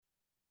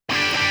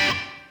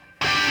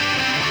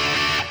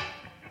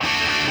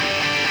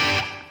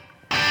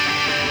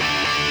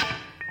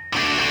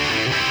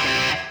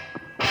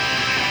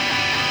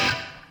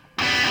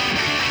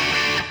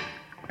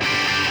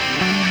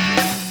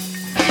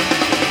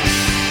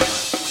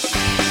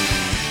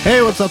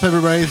Hey, what's up,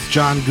 everybody? It's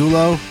John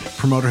Gulo,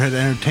 Promoterhead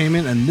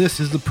Entertainment, and this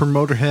is the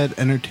Promoterhead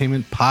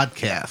Entertainment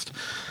Podcast.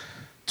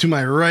 To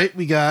my right,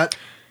 we got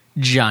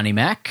Johnny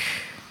Mac,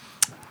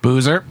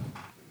 Boozer,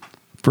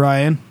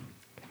 Brian,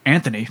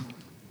 Anthony,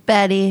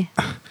 Betty.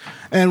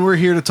 and we're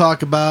here to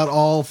talk about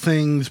all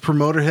things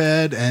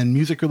Promoterhead and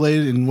music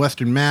related in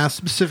Western Mass,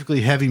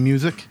 specifically heavy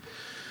music.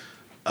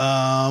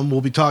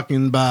 We'll be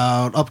talking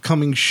about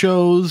upcoming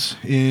shows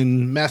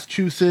in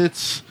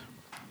Massachusetts,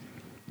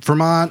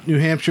 Vermont, New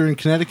Hampshire, and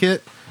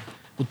Connecticut.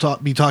 We'll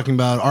be talking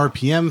about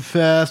RPM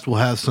Fest. We'll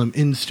have some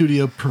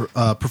in-studio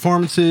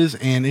performances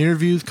and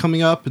interviews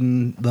coming up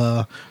in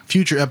the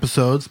future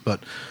episodes.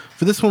 But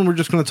for this one, we're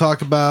just going to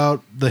talk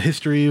about the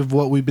history of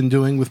what we've been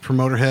doing with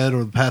Promoterhead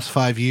over the past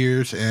 5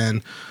 years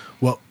and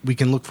what we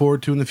can look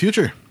forward to in the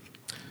future.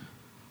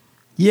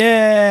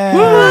 yeah,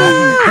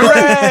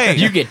 hooray!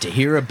 you get to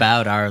hear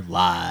about our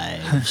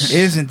lives.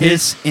 isn't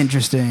this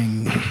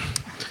interesting?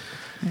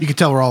 You can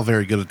tell we're all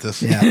very good at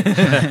this.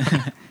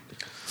 Yeah,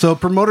 So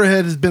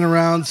Promoterhead has been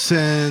around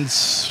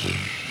since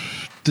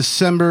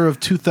December of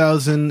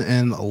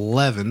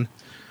 2011.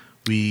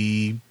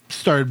 We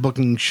started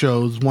booking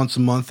shows once a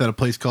month at a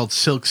place called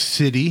Silk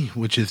City,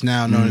 which is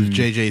now known as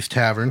JJ's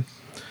Tavern.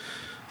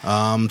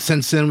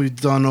 Since then, we've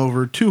done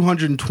over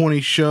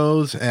 220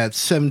 shows at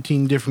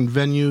 17 different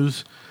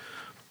venues,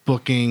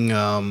 booking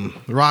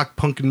rock,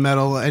 punk, and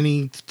metal,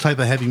 any type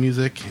of heavy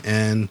music,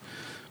 and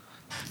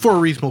for a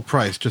reasonable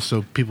price, just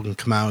so people can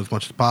come out as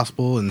much as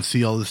possible and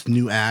see all this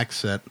new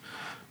acts that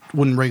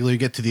wouldn't regularly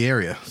get to the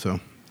area. So,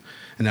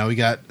 and now we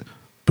got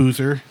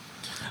Boozer.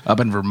 Up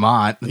in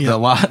Vermont, Yeah.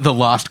 the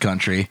lost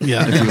country,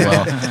 Yeah. if you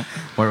will,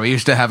 where we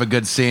used to have a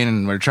good scene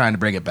and we're trying to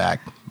bring it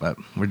back. But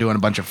we're doing a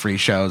bunch of free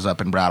shows up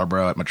in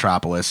Brattleboro at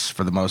Metropolis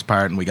for the most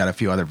part, and we got a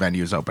few other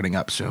venues opening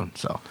up soon.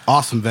 So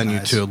Awesome venue,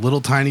 Nice. too. Little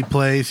tiny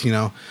place,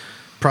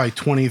 probably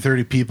 20,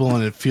 30 people,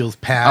 and it feels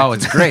packed. oh,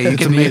 it's great!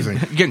 It's amazing.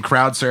 You can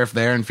crowd surf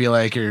there and feel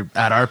like you're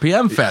at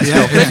RPM Fest.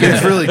 Yeah,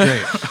 it's really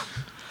great.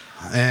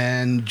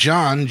 And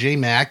John J.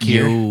 Mack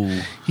here,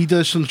 Yo. he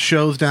does some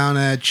shows down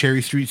at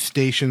Cherry Street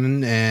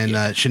Station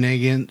and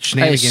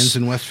Shenanigans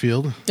in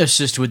Westfield.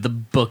 Assist with the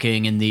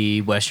booking in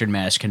the Western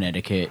Mass,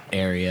 Connecticut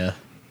area.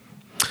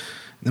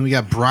 Then we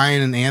got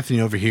Brian and Anthony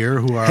over here,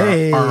 who are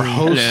Hey. our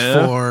hosts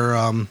Hello.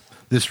 for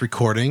this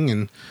recording,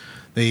 and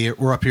they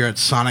were up here at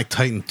Sonic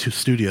Titan 2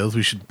 Studios.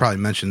 We should probably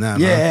mention them.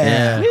 huh?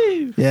 yeah,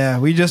 yeah.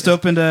 We just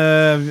opened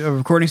a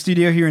recording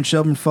studio here in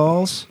Shelburne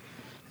Falls,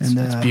 and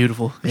it's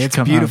beautiful. You should It's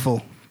come beautiful.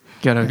 out.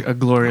 Got a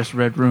glorious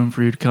red room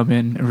for you to come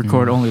in and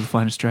record only the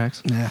finest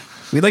tracks. Yeah,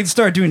 we'd like to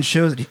start doing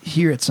shows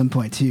here at some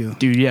point too.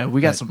 Dude, yeah,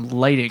 we got some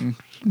lighting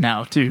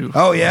now, too.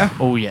 Oh yeah.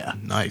 Oh, yeah.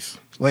 Nice.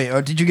 Wait.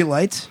 Oh, did you get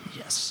lights?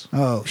 Yes.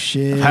 Oh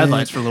shit. I've had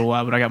lights for a little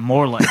while, but I got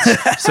more lights.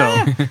 So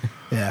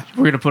Yeah.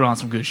 we're going to put on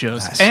some good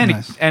shows. Nice, and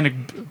nice. a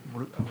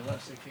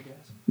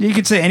You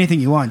can say anything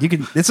you want. You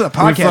can. It's a we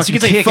podcast. You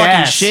can say kick fucking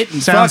ass shit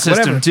and sound fuck system,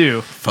 whatever.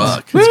 too.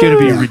 Fuck. It's going to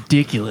be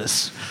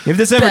ridiculous. If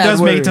this ever Bad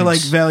does make it to like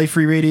words. Valley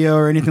Free Radio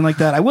or anything like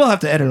that, I will have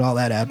to edit all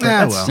that out. But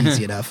Yeah, that's well.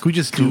 easy enough. Could we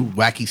just do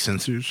wacky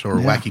censors or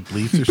Yeah. wacky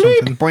bleeps or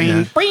something?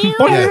 Yeah.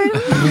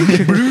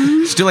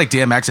 Still like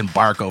DMX and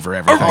bark over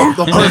everything. In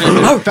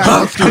fact,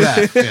 let's do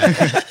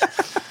that.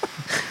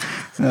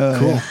 Yeah.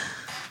 Cool.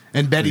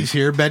 And Betty's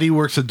here. Betty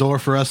works the door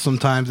for us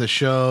sometimes at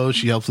shows.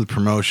 She helps with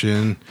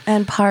promotion.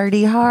 And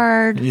party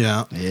hard.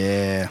 Yeah.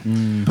 Yeah.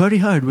 Party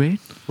hard, Wade.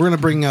 We're going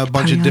to bring a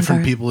bunch of Party different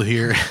hard. people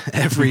here.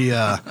 Every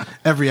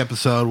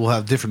episode, we'll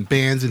have different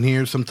bands in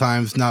here.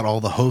 Sometimes not all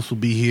the hosts will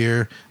be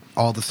here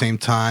all at the same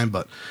time,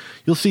 but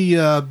you'll see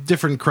a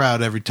different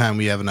crowd every time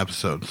we have an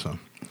episode. So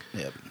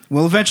Yep.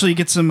 We'll eventually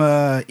get some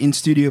in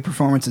studio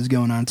performances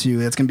going on too.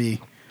 That's gonna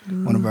be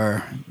one of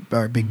our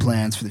big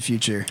plans for the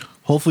future.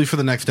 hopefully for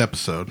the next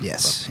episode.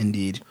 Yes,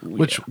 indeed.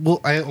 Which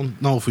I don't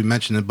know if we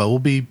mentioned it, but we'll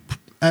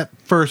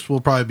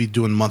probably be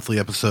doing monthly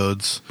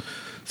episodes.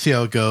 See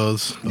how it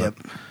goes. But Yep.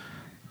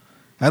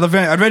 I'd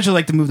eventually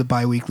like to move to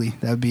bi-weekly.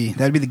 That'd be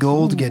the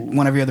goal, to get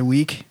one every other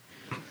week.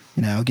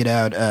 Get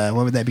out.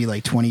 What would that be,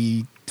 like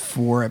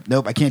 24?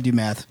 Nope, I can't do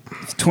math.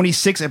 It's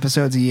 26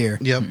 episodes a year.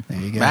 Yep.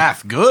 There you go.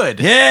 Math, good.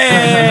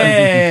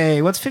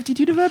 Yay! What's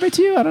 52 divided by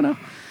 2? I don't know.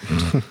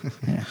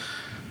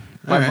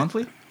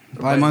 Bi-monthly?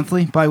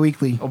 Bi-monthly,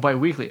 bi-weekly, Oh,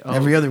 bi-weekly. Oh,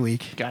 every other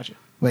week. Gotcha.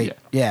 Wait,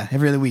 yeah,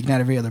 every other week, not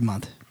every other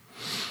month.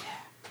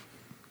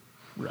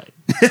 Right.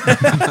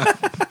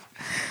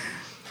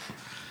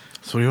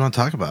 So what do you want to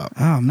talk about?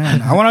 Oh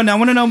man, I want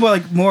to know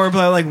about, more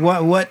about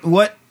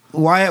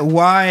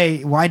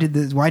why did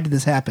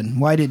this happen?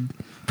 Why did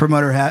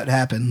Promoter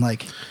happen?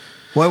 Like,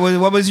 what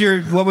was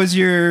your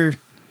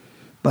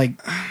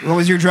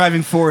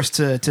driving force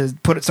to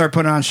start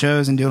putting on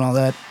shows and doing all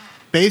that?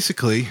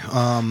 Basically,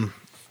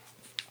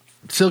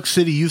 Silk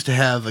City used to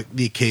have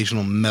the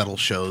occasional metal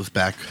shows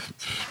back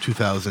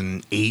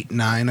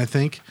 2008-9, I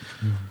think.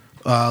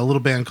 A little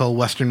band called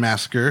Western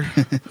Massacre,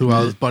 who I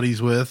was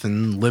buddies with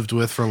and lived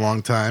with for a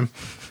long time.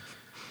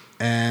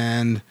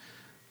 And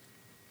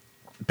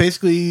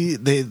basically,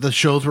 the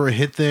shows were a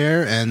hit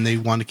there, and they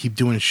wanted to keep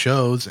doing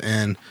shows.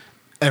 And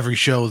every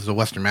show was a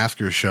Western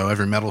Massacre show.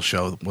 Every metal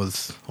show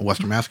was a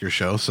Western Massacre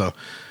show. So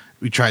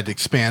we tried to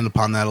expand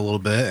upon that a little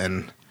bit,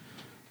 and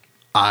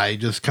I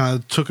just kind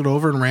of took it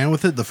over and ran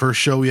with it. The first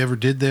show we ever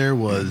did there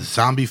was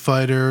Zombie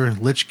Fighter,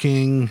 Lich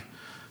King,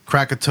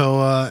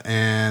 Krakatoa,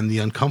 and the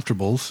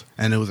Uncomfortables,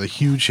 and it was a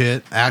huge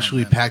hit.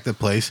 Actually packed the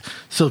place.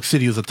 Silk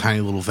City was a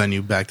tiny little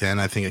venue back then.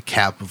 I think a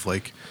cap of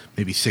like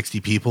maybe 60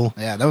 people.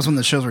 Yeah, that was when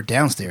the shows were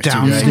downstairs.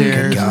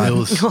 Downstairs, Too, right? it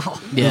was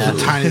Yeah. a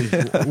tiny,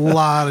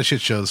 lot of shit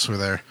shows were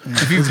there.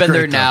 If you've been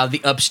there now,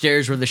 the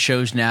upstairs where the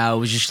show's now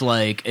was just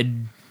like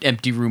an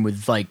empty room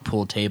with like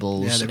pool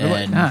tables. Yeah, they were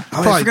like- and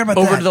Oh, I forgot about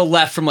over that. to the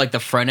left from like the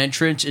front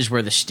entrance is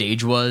where the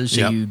stage was.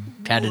 So Yep. you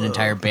had an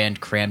entire band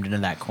crammed into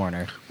that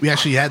corner. We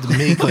actually had to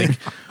make like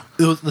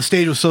the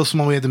stage was so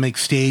small we had to make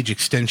stage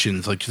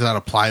extensions like just out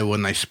of plywood,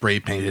 and I spray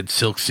painted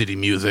Silk City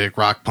music,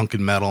 rock, punk,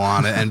 and metal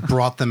on it, and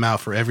brought them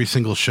out for every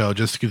single show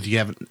just because you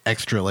have an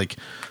extra like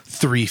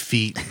 3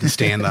 feet to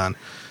stand on.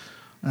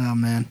 Oh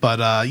man.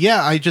 But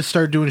yeah, I just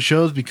started doing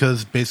shows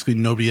because basically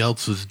nobody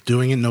else was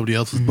doing it. Nobody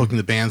else was booking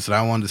the bands that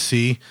I wanted to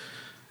see,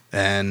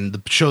 and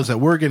the shows that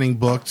were getting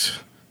booked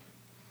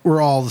were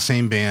all the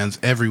same bands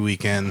every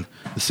weekend,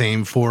 the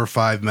same 4 or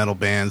 5 metal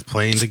bands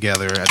playing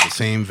together at the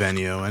same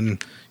venue,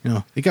 and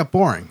it got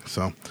boring.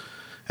 So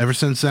ever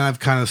since then, I've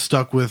kind of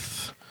stuck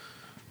with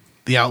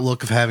the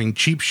outlook of having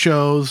cheap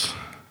shows,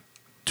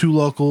 2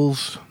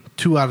 locals,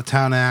 2 out of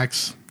town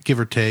acts, give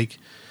or take,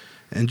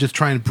 and just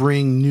trying to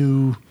bring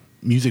new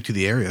music to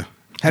the area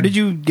How did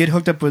you get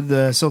hooked up with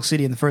Silk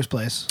City in the first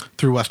place?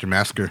 through Western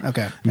Massacre.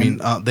 Okay. I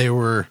mean,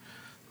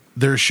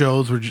 their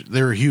shows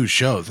they were huge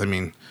shows. I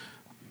mean,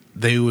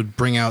 they would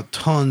bring out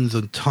tons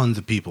and tons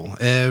of people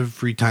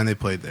every time they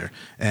played there.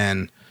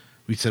 And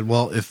we said,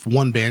 well, if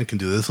one band can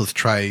do this, let's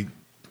try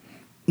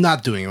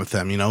not doing it with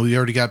them. We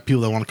already got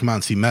people that want to come out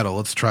and see metal.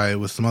 Let's try it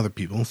with some other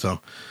people. So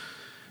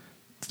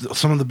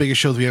some of the biggest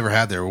shows we ever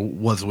had there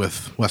was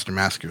with Western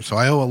Massacre. So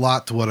I owe a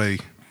lot to what I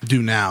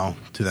do now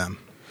to them.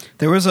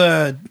 There was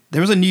a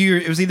New Year.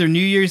 It was either New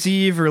Year's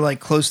Eve or like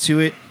close to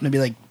it, maybe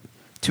like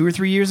 2 or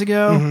 3 years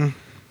ago. Mm-hmm.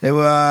 They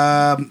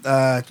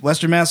were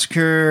Western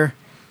Massacre.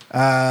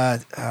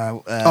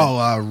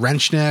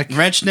 Wrenchneck.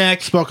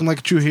 Wrenchneck. Spoken Like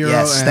a True Hero.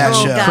 Yes, and that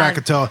show.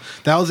 Krakatoa.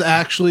 That was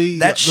actually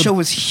That show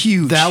was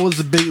huge. That was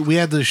the big. We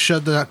had to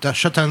shut down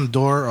the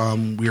door.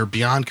 We were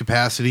beyond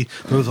capacity.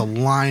 There was a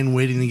line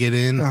waiting to get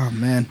in. Oh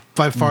man.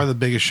 By far the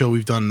biggest show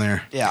we've done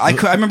there. Yeah, I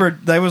remember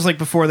that was like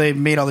before they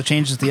made all the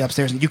changes to the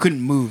upstairs, and you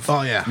couldn't move.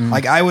 Oh yeah.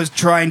 Like I was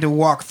trying to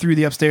walk through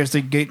the upstairs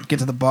to get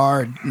to the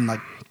bar, and like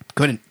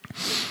couldn't.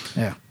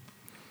 Yeah.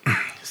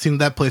 Seen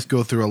that place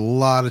go through a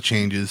lot of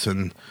changes,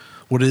 and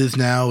what it is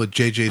now with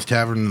JJ's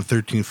Tavern on the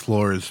 13th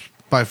floor is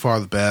by far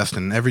the best.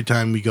 And every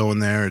time we go in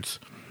there, it's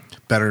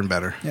better and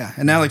better. Yeah,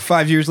 and now like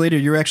 5 years later,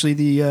 you're actually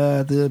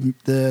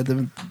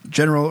the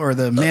general or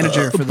the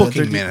manager for the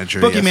booking 13th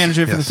manager, booking yes,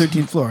 manager for yes. the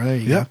 13th floor. There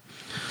you Yep. go.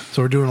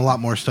 So we're doing a lot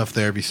more stuff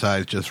there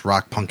besides just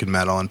rock, punk, and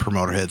metal and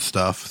Promoterhead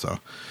stuff. So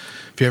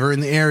if you're ever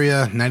in the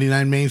area,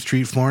 99 Main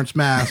Street, Florence,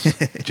 Mass,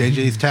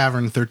 JJ's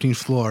Tavern, 13th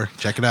floor,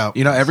 check it out.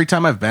 Every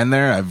time I've been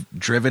there, I've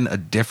driven a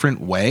different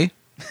way.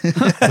 And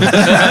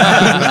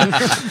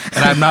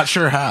I'm not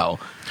sure how.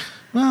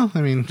 Well,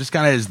 I mean, Just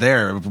kind of is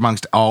there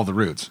amongst all the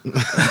routes.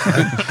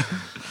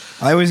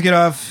 I always get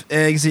off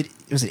exit.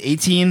 Was it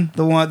 18?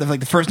 The one,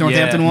 the first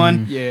Northampton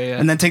one. Yeah.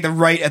 And then take the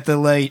right at the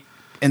light,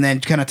 and then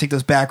kind of take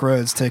those back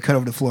roads to cut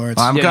over to Florence.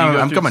 Well, I'm Yeah, you coming.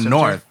 go I'm through coming the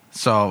north.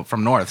 So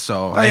from north.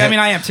 So I mean,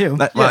 I am too.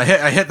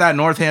 I hit that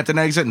Northampton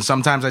exit, and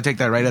sometimes I take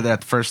that right at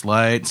the first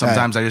light.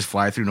 Sometimes I just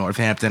fly through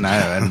Northampton. I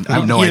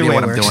have no Either idea way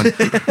what I'm works.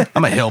 doing.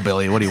 I'm a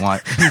hillbilly. What do you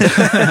want?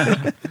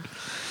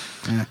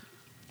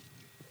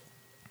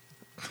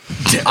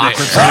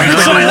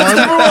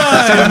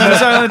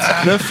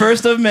 The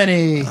first of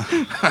many.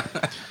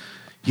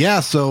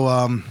 yeah. So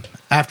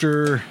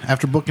after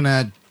booking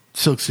at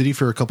Silk City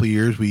for a couple of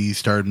years, we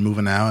started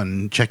moving out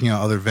and checking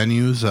out other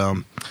venues.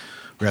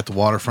 We're at the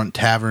Waterfront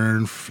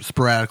Tavern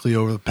sporadically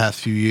over the past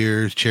few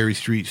years. Cherry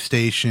Street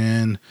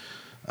Station.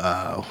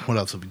 What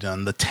else have we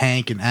done? The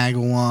Tank in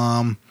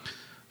Agawam.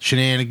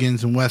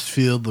 Shenanigans in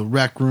Westfield. The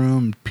Rec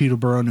Room in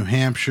Peterborough, New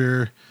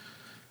Hampshire.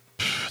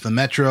 The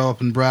Metro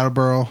up in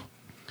Brattleboro.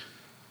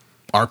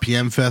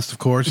 RPM Fest, of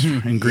course,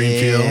 in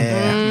Greenfield.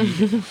 Yeah.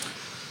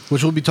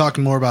 Which we'll be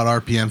talking more about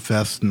RPM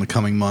Fest in the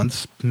coming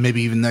months.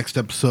 Maybe even next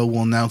episode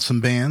we'll announce some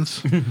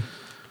bands.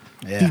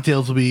 Yeah.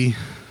 Details will be...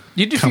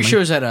 You did a few Coming.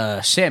 shows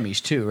at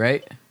Sammy's too,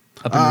 right?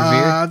 Up in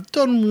Revere. I've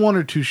done 1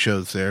 or 2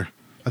 shows there.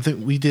 I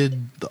think we did an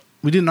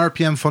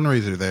RPM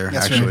fundraiser there,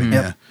 That's right. actually.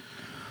 Yep.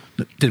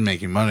 Yeah. Didn't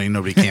make any money.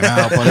 Nobody came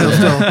out, but it was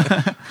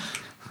still...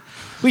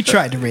 We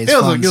tried to raise It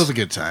funds. was a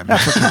good time.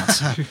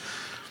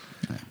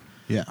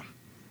 Yeah.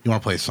 You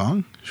want to play a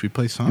song? Should we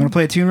play a song? You want to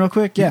play a tune real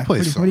quick? Yeah. play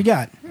a What do song. you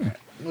got?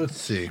 Let's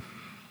see.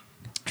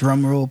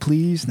 Drum roll,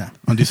 please. No.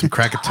 Want to do some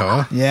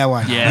Krakatoa? Yeah,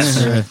 why not?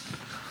 Yes.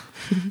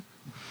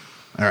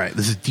 All right.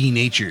 This is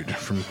Denatured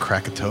from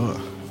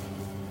Krakatoa.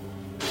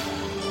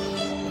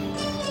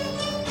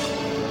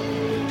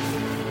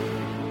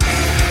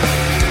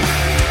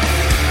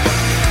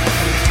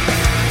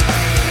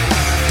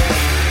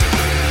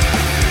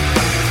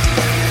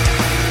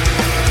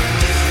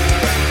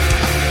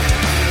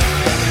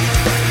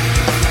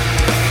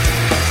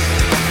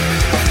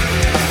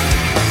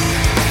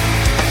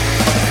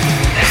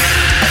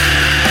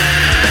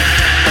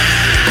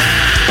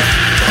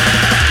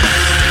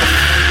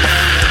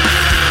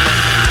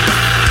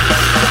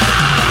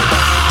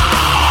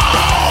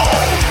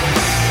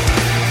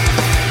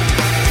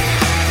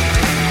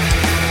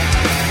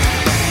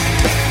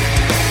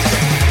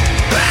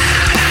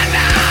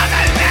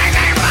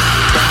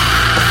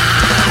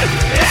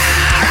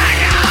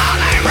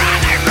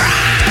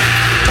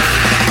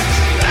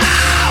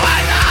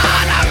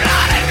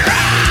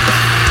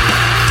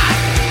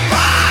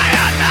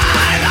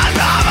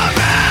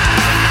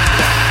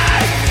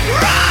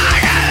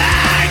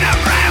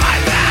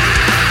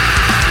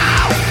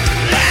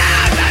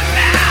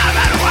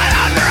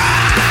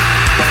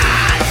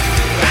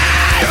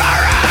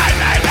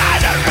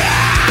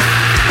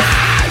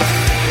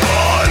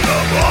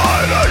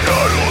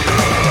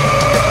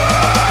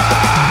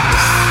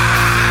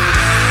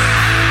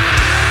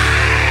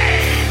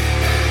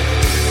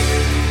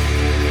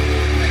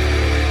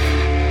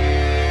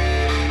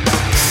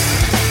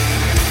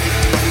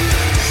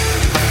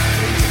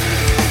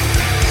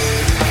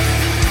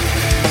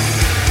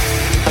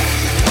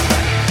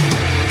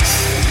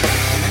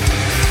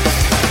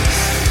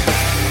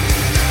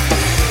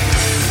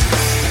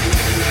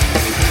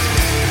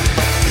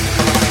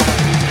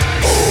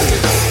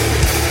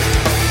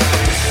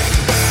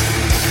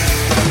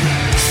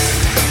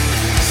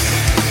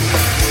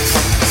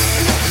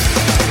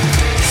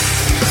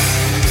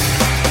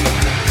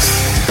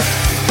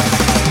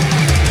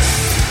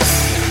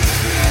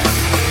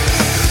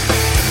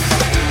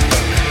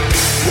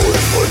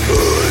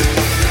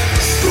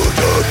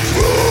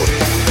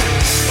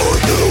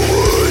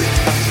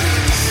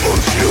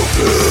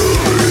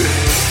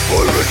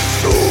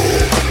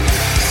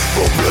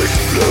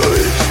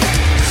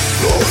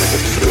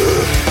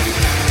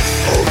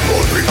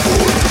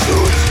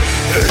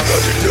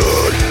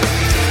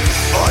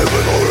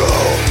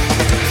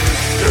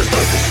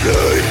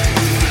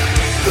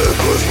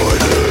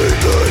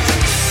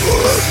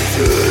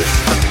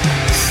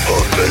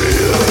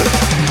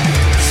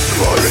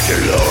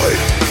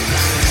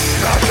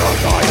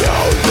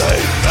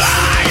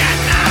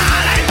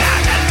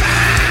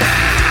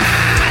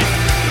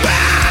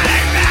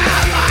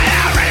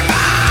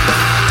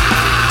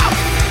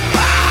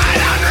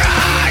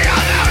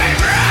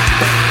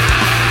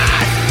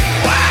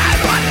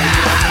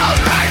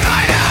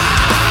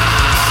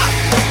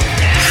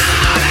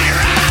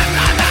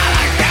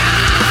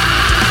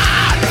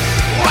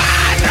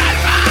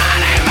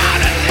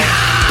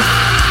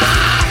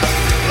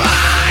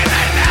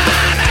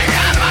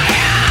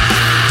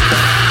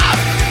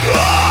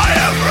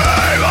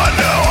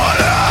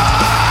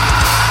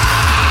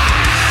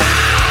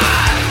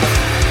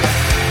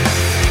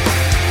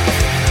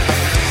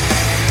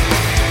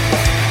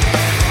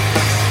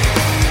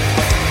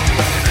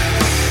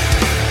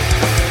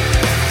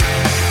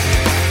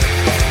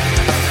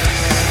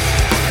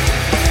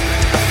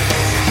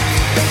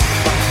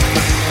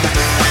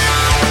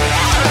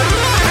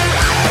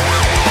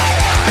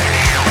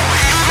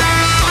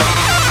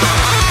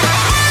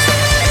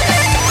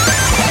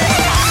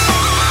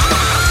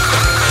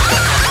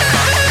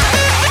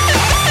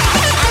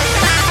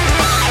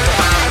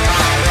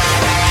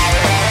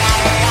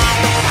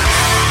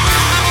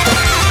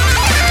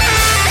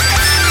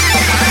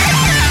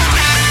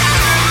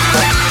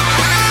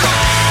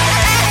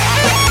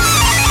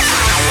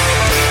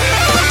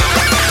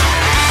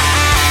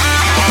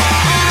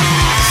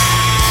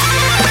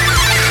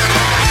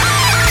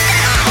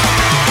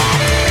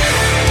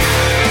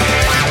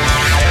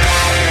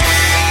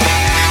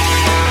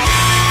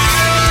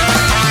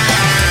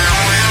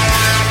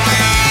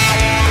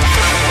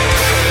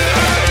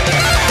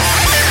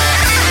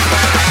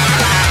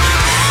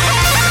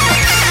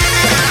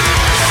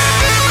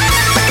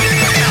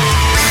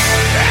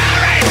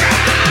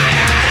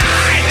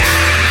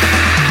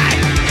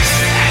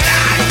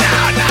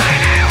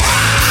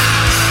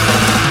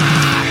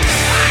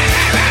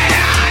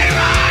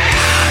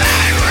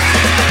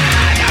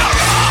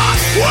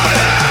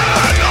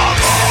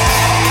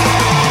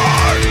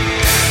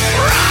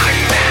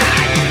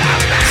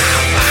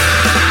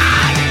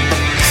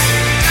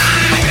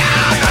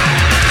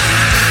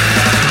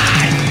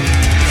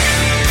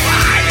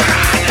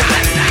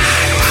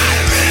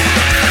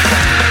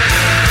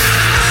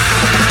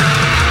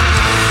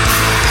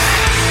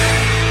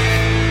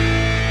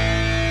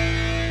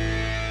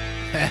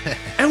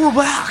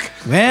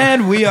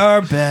 And we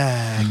are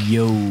back.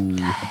 Yo.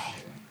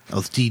 That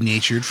was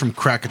Denatured from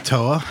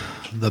Krakatoa,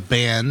 the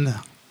band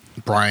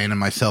Brian and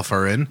myself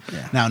are in,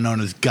 now known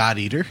as God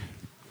Eater.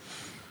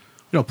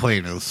 We don't play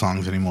any of those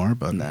songs anymore,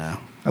 but No.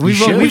 We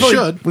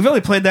should. We've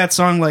only played that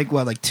song like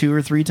 2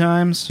 or 3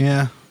 times.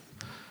 Yeah,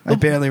 I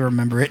barely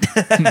remember it.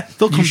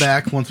 they'll come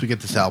back once we get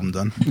this album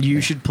done.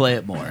 You should play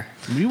it more.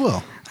 We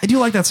will. I do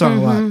like that song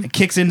a lot. It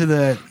kicks into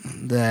that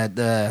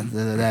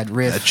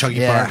riff. That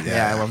chuggy part? Yeah,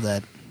 Yeah. I love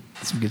that.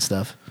 Some good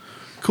stuff.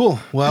 Cool.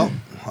 Well,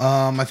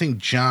 I think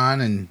John,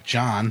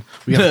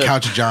 we have a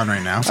couch of John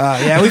right now.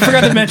 Yeah, we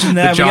forgot to mention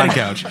that. John we gotta,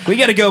 couch. We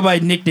got to go by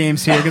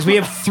nicknames here because we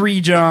have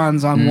 3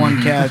 Johns on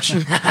one couch.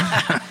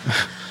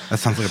 That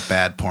sounds like a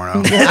bad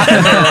porno.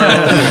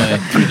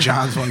 3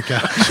 Johns, 1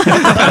 couch.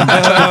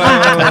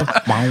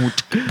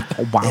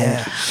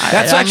 Yeah.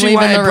 That's actually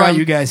why I brought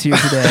you guys here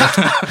today.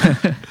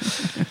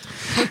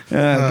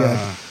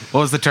 God.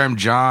 What was the term?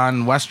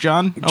 John West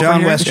John?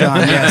 John West John.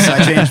 Yes,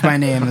 I changed my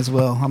name as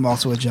well. I'm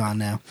also a John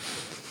now.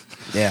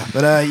 Yeah,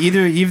 but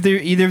either of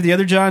the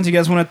other Johns, you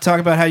guys want to talk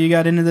about how you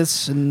got into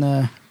this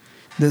and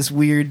this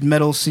weird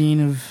metal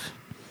scene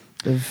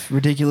of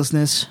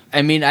ridiculousness?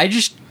 I mean, I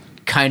just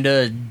kind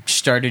of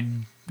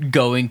started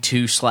going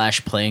to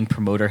 / playing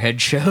promoter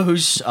head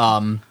shows.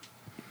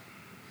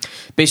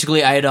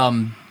 Basically,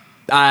 I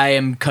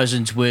am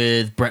cousins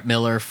with Brett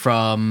Miller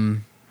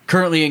from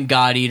currently in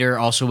God Eater,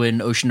 also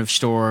in Ocean of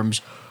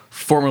Storms,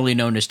 formerly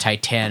known as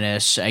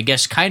Titanus. I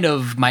guess kind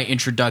of my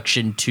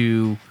introduction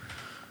to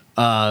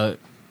John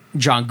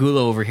Gulo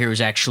over here was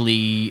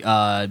actually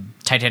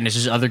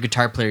Titanus' other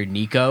guitar player,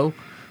 Nico,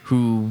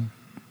 who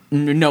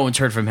no one's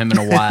heard from him in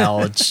a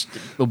while. It's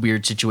a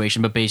weird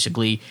situation, but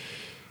basically,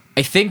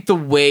 I think the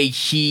way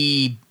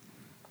he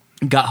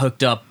got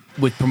hooked up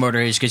with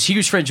promoter is because he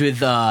was friends with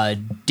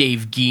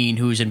Dave Geen,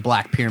 who was in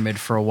Black Pyramid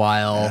for a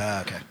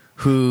while,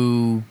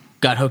 who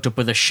got hooked up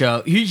with a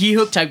show. He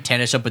hooked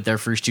Titanus up with their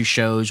first 2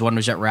 shows. One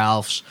was at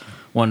Ralph's,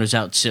 one was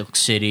out Silk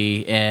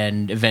City,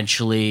 and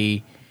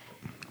eventually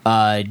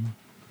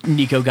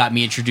Nico got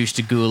me introduced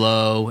to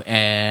Gulo,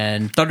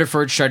 and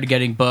Thunderforge started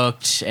getting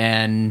booked,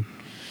 and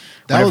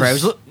That whenever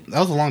was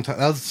a long time.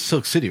 That was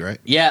Silk City, right?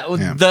 yeah,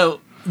 Yeah.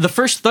 the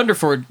first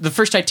Thunderforge, the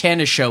first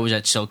Titanus show was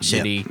at Silk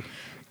City.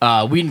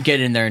 We didn't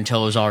get in there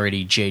until it was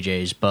already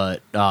JJ's,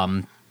 but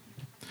I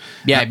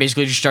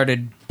basically just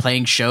started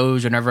playing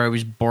shows whenever I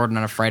was bored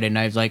on a Friday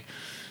night. I was like,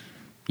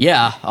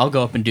 yeah, I'll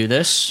go up and do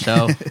this.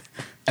 So,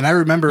 And I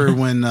remember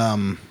when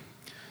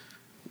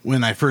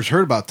I first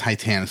heard about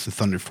Titanus and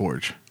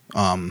Thunderforge,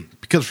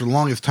 Because for the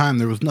longest time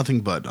there was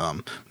nothing but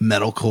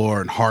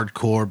metalcore and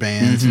hardcore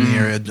bands in the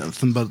area,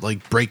 nothing but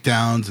like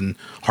breakdowns and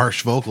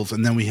harsh vocals,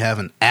 and then we have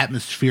an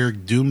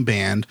atmospheric doom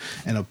band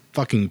and a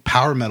fucking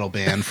power metal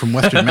band from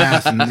Western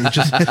Mass, and it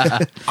just,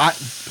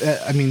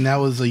 I mean, that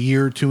was a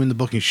year or two into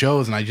booking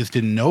shows, and I just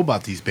didn't know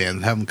about these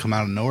bands, have them come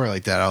out of nowhere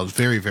like that. I was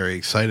very, very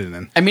excited.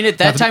 And I mean, at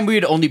that time we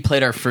had only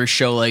played our first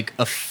show like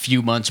a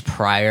few months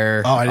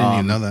prior. I didn't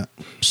even know that.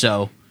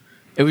 So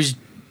it was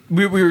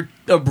we were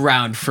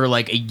around for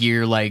like a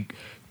year, like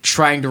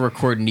trying to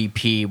record an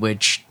EP,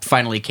 which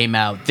finally came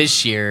out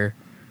this year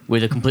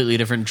with a completely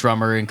different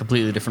drummer and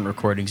completely different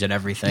recordings and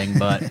everything.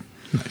 But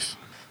Nice.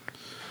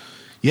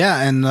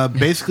 Yeah, and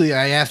basically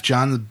I asked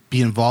John to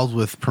be involved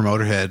with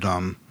Promoterhead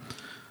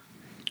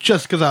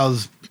just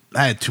because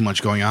I had too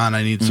much going on.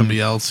 I needed somebody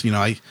else. You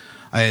know, I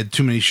had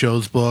too many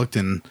shows booked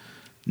and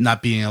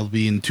not being able to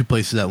be in two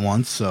places at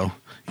once. So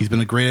he's been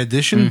a great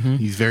addition.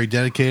 He's very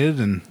dedicated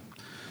and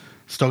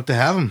stoked to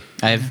have him.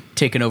 I've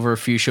taken over a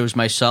few shows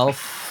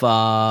myself.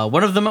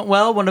 One of them went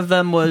well. One of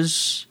them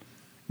was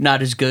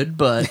not as good,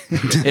 but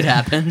it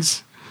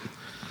happens.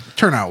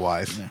 Turnout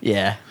wise.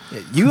 Yeah.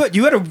 You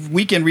had a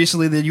weekend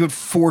recently that you had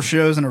 4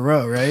 shows in a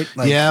row, right?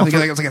 Like, Yeah, I think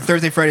it was like a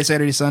Thursday, Friday,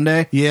 Saturday,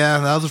 Sunday. Yeah,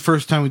 that was the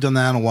first time we've done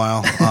that in a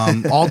while.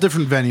 All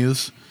different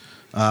venues.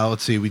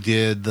 Let's see, we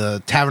did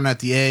the Tavern at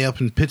the A up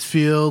in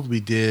Pittsfield.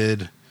 We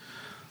did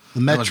the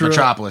That was Metro.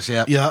 Metropolis,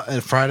 yeah. Yeah,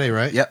 at Friday,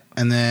 right? Yep.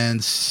 And then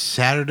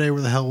Saturday,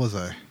 where the hell was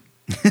I?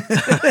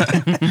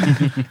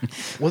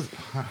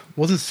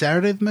 Wasn't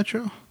Saturday the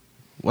Metro?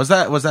 Was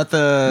that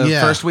the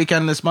Yeah. first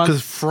weekend this month?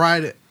 Because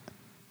Friday...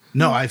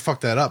 No, I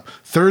fucked that up.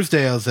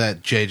 Thursday, I was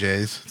at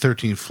JJ's,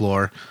 13th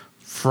floor.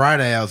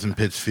 Friday, I was in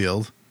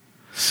Pittsfield.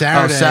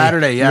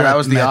 Saturday, yeah, we were that at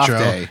was the off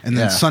Metro. day. And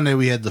then Yeah. Sunday,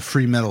 we had the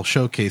Free Metal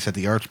Showcase at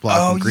the Arts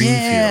Block in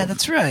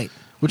Greenfield. right.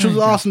 Which was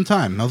an awesome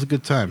time. That was a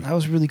good time. That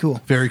was really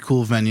cool. Very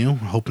cool venue.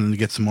 Hoping to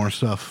get some more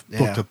stuff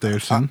booked Yeah. up there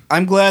soon.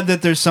 I'm glad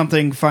that there's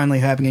something finally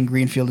happening in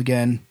Greenfield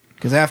again.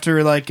 Because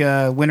after like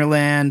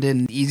Winterland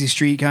and Easy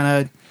Street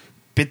kind of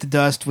bit the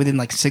dust within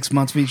like 6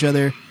 months of each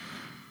other,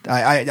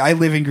 I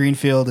live in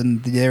Greenfield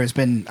and there has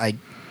been like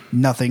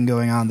nothing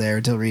going on there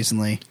until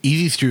recently.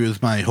 Easy Street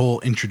was my whole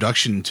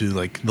introduction to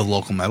like the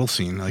local metal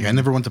scene. Like I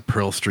never went to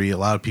Pearl Street. A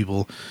lot of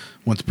people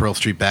went to Pearl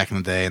Street back in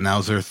the day, and that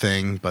was their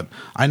thing. But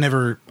I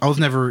was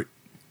never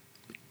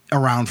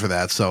around for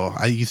that. So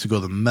I used to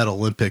go to the Metal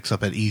Olympics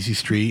up at Easy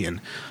Street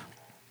and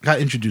got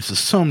introduced to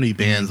so many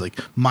bands like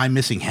My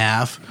Missing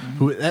Half.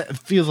 Who it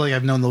feels like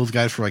I've known those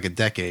guys for like a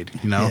decade.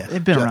 You know, Yeah.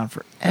 They've been around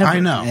forever. I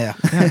know. Yeah.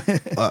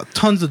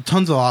 Tons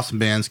of awesome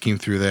bands came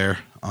through there.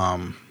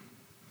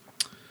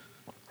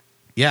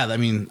 Yeah, I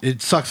mean,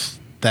 it sucks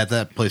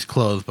that place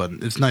closed, but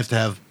it's nice to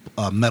have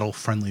a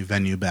metal-friendly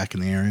venue back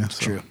in the area.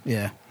 So. True.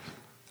 Yeah.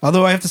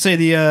 Although I have to say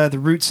the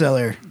Root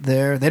Cellar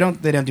there, they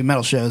don't do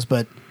metal shows,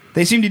 but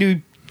they seem to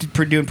doing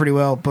pretty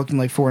well, booking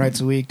like 4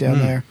 nights a week down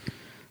there.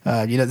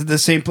 You know, the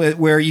same place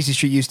where Easy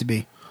Street used to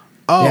be.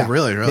 Oh, Yeah.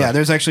 really? Yeah,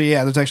 there's actually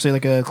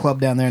like a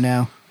club down there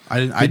now.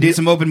 I They do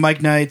some open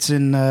mic nights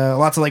and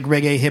lots of like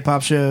reggae hip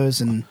hop shows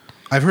and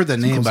I've heard that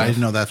name, cool but I stuff.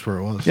 didn't know that's where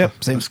it was.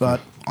 yep, same That's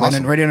spot. cool.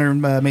 Awesome. Right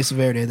under Mesa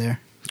Verde there.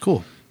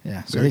 Cool.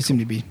 Yeah, so Very they seem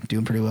to be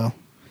doing pretty well.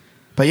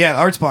 But yeah,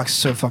 Arts Block's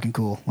so fucking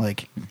cool.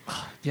 Like,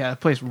 Yeah, that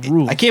place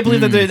rules. I can't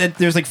believe that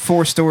there's like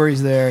 4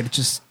 stories there. It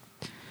just,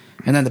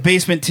 and then the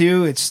basement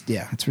too. It's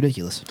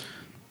ridiculous.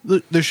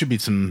 There should be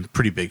some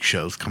pretty big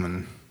shows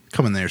coming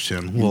there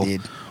soon.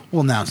 Indeed.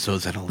 We'll announce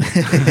those at a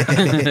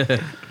later date.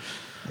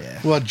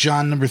 Yeah. Well,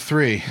 John, number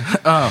 3.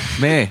 Oh,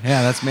 me.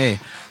 Yeah, that's me.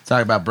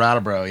 Talk about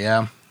Brattleboro,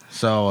 yeah.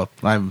 So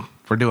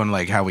we're doing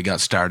like how we got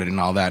started and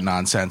all that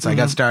nonsense. I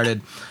got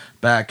started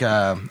back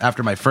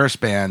after my first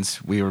bands.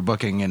 We were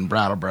booking in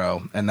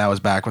Brattleboro, and that was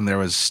back when there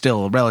was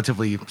still a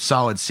relatively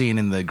solid scene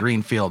in the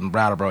Greenfield and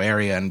Brattleboro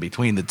area, and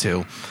between the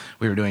two.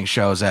 We were doing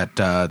shows at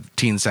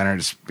teen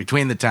centers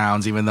between the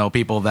towns, even though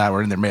people that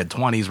were in their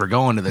mid-20s were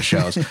going to the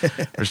shows.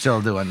 We're still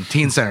doing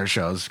teen center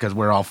shows because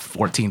we're all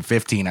 14,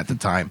 15 at the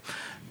time.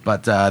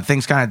 But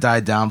things kind of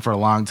died down for a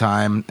long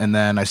time, and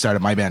then I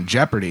started my band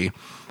Jeopardy,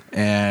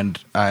 and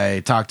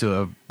I talked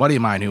to a buddy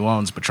of mine who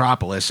owns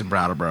Metropolis in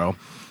Brattleboro,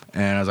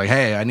 and I was like,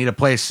 hey, I need a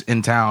place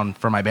in town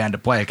for my band to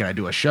play. Can I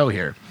do a show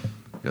here?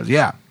 He goes,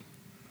 yeah.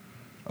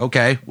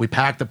 Okay, we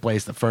packed the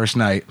place the first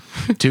night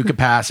to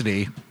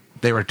capacity.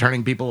 They were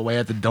turning people away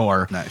at the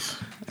door. Nice.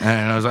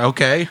 And I was like,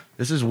 okay,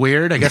 this is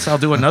weird. I guess I'll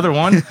do another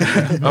one.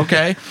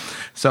 Okay.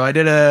 So I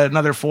did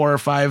another 4 or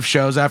 5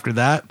 shows after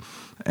that.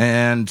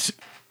 And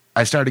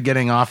I started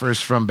getting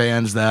offers from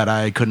bands that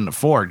I couldn't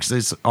afford because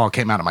this all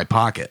came out of my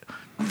pocket.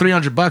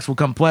 $300 will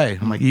come play.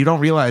 I'm like, you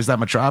don't realize that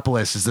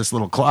Metropolis is this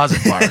little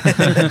closet bar.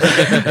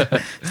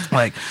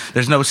 Like,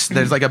 there's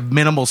like a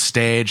minimal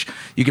stage.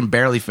 You can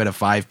barely fit a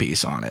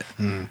 5-piece on it.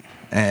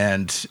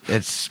 And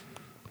it's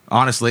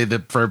honestly,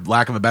 for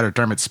lack of a better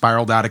term, it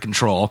spiraled out of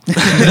control.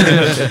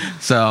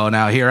 So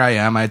now here I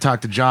am. I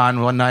talked to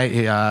John one night.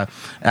 He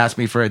asked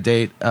me for a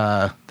date.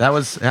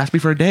 Asked me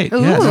for a date.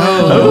 Yes.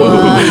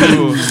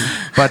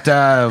 But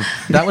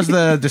that was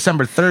the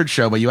December 3rd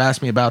show, but you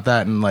asked me about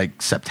that in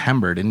like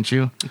September, didn't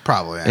you?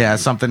 Probably. Yeah,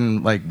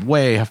 something like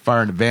way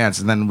far in advance.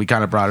 And then we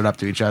kind of brought it up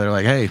to each other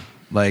like, hey,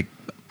 like,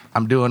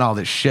 I'm doing all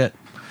this shit.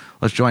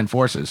 Let's join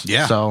forces.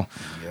 Yeah. So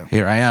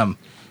here I am.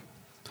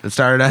 It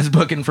started as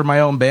booking for my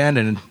own band,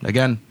 and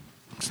again,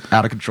 it's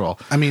out of control.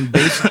 I mean,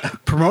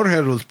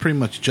 Promoterhead was pretty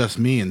much just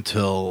me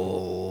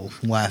until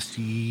last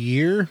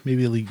year,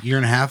 maybe a year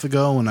and a half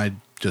ago, when I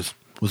just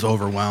was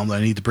overwhelmed.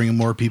 I need to bring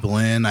more people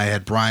in. I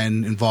had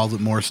Brian involved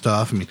with more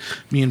stuff. I mean,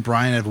 me and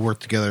Brian have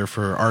worked together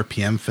for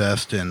RPM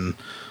Fest and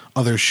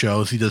other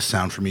shows. He does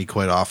sound for me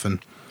quite often.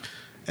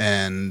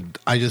 And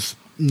I just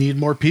need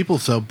more people,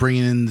 so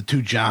bringing in the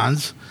two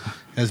Johns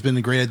has been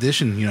a great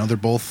addition. You know, they're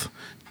both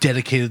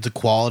dedicated to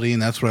quality,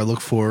 and that's what I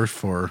look for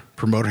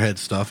Promoterhead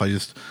stuff.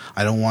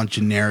 I don't want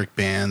generic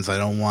bands. I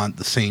don't want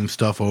the same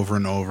stuff over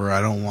and over.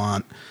 I don't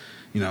want,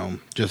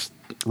 just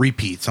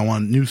repeats. I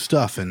want new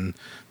stuff, and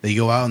they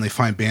go out and they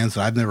find bands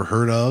that I've never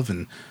heard of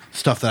and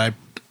stuff that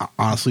I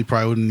honestly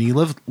probably wouldn't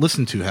even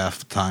listen to half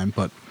the time.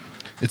 But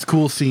it's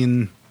cool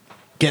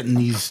getting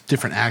these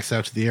different acts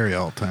out to the area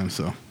all the time.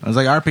 So I was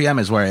like, RPM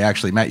is where I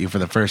actually met you for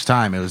the first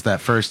time. It was that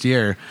first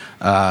year.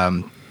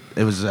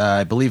 It was,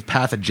 I believe,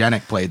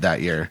 Pathogenic played that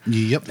year.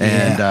 Yep.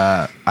 And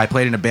I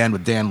played in a band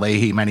with Dan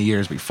Leahy many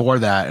years before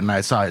that, and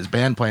I saw his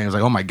band playing. I was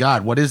like, oh my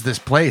God, what is this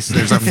place?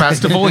 There's a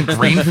festival in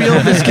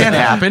Greenfield? This can't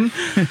happen.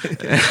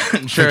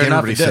 And sure enough,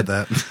 everybody it said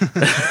did.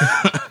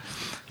 that.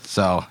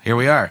 So here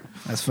we are.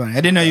 That's funny. I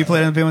didn't know you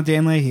played in a band with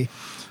Dan Leahy.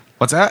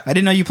 What's that? I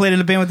didn't know you played in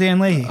a band with Dan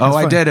Leahy. Oh,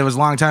 I did. It was a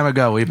long time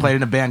ago. We played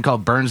in a band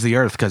called Burns the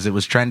Earth because it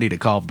was trendy to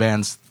call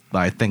bands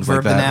by things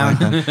Verb like the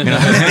that. noun.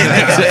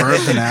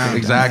 Verb the noun.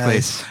 Exactly.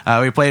 Nice.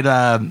 We played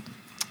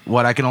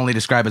what I can only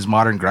describe as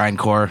modern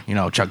grindcore,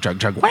 chug, chug,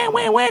 chug, wah,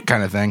 wah, wah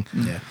kind of thing.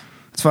 Yeah.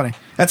 It's funny.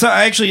 That's how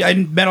I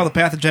met all the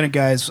Pathogenic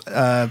guys.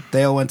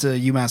 They all went to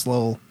UMass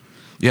Lowell.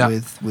 Yeah.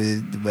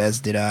 With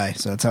as did I.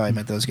 So that's how I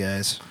met those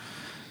guys.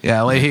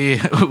 Yeah,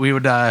 we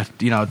would,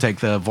 take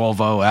the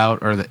Volvo out,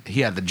 or he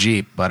had the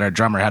Jeep, but our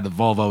drummer had the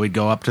Volvo. We'd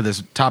go up to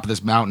this top of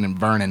this mountain in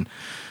Vernon,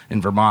 in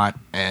Vermont,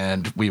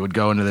 and we would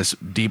go into this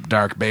deep,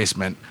 dark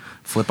basement,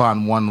 flip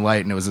on one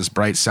light, and it was this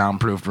bright,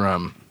 soundproofed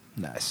room.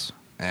 Nice.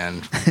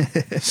 And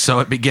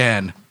so it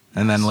began.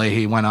 And then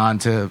Leahy went on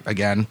to,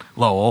 again,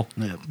 Lowell,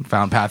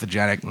 found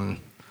Pathogenic, and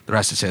the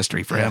rest is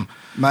history for him.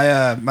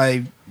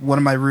 My one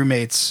of my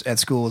roommates at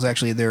school was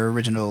actually their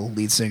original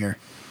lead singer.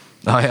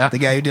 Oh, yeah? The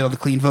guy who did all the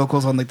clean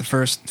vocals on like the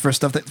first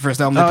stuff, the first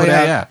album they put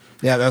out.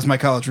 Yeah, that was my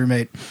college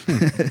roommate.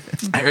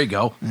 There you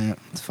go. Yeah,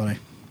 it's funny.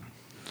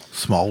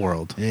 Small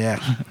world. Yeah.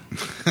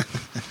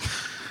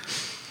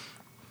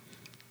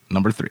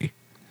 Number 3.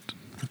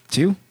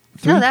 2?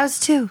 No, that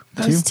was two.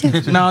 That was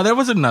two. No, there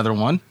was another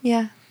one.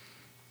 Yeah.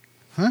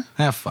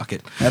 Fuck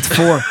it. That's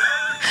 4.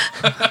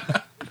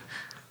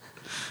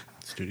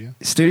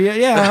 Studio?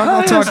 Yeah,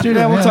 I'll talk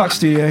studio. We'll talk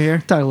studio here.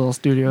 Talk a little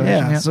studio.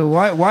 Yeah. action, So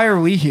why are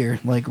we here?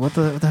 Like, what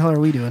the hell are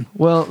we doing?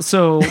 Well,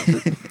 so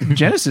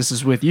Genesis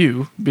is with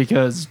you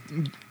because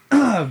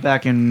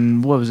back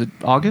in, what was it,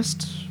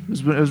 August?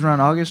 It was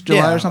around August,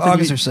 July or something?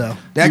 August or so.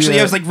 Actually,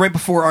 it was like right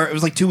before, it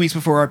was like 2 weeks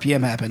before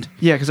RPM happened.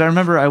 Yeah, because I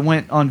remember I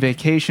went on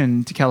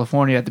vacation to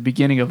California at the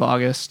beginning of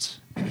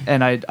August,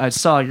 and I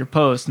saw your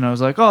post, and I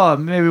was like, oh,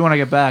 maybe when I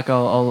get back,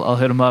 I'll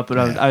hit him up.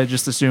 But I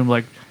just assumed,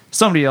 like,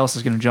 somebody else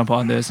is going to jump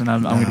on this, and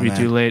I'm going to be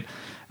too late.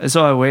 And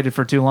so I waited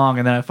for too long,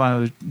 and then I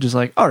finally was just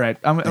like, all right,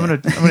 I'm gonna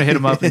hit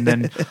him up, and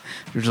then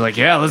you're just like,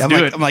 yeah, let's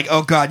do it. I'm like,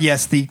 oh God,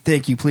 yes,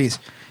 thank you, please.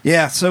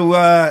 Yeah, so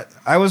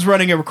I was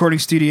running a recording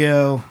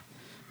studio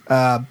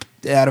out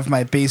of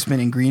my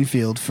basement in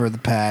Greenfield for the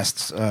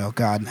past,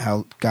 God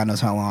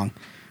knows how long,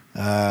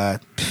 8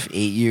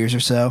 years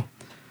or so.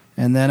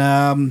 And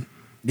then,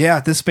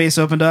 this space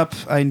opened up.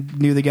 I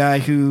knew the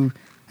guys who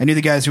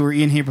were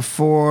in here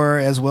before,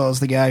 as well as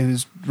the guy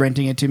who's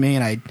renting it to me,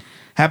 and I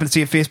happened to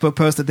see a Facebook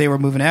post that they were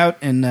moving out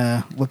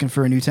and looking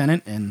for a new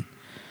tenant, and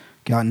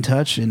got in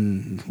touch,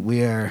 and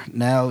we are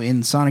now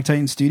in Sonic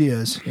Titan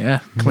Studios. Yeah,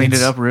 cleaned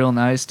it up real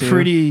nice,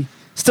 too.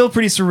 Still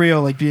pretty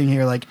surreal, like being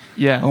here, like,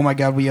 oh my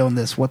God, we own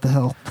this. What the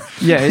hell?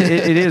 Yeah,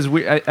 it is.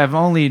 I've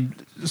only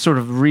sort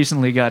of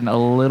recently gotten a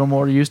little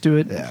more used to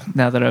it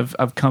now that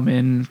I've come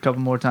in a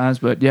couple more times.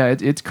 But yeah,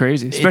 it's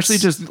crazy, especially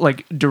just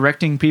like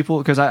directing people,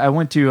 because I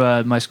went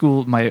to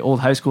my old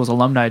high school's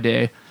alumni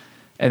day,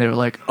 and they were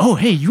like, "Oh,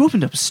 hey, you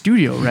opened up a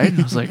studio, right?" And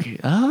I was like,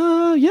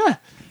 yeah,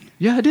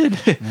 I did."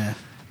 Yeah.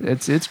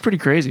 It's pretty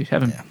crazy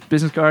having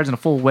business cards and a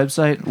full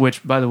website,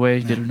 which, by the way,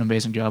 you did an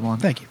amazing job on.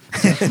 Thank you.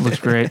 It looks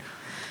great.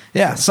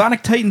 Yeah,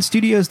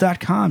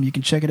 SonicTitanStudios.com. You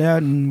can check it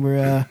out, and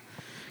we're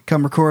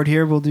come record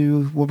here. We'll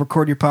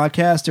record your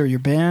podcast or your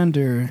band,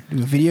 or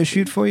do a video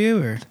shoot for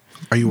you. Or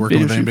are you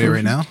working with anybody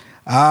right now?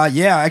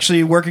 Yeah,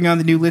 actually working on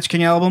the new Lich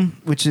King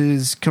album, which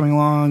is coming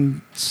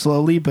along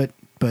slowly, but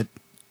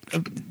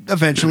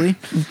eventually.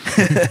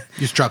 You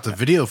just dropped a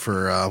video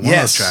for one of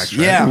those tracks,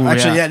 right? Yeah,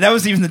 actually, that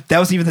was even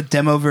the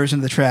demo version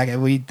of the track.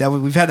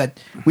 We've had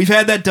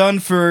that done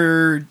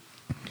for.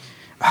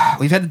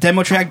 We've had the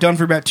demo track done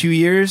for about 2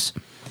 years,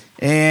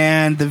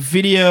 and the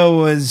video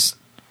was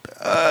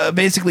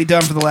basically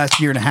done for the last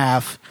year and a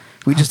half.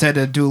 We just had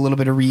to do a little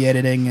bit of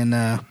re-editing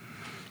and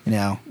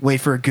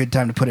wait for a good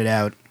time to put it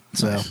out.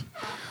 So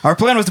our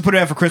plan was to put it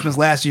out for Christmas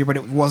last year, but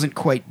it wasn't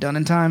quite done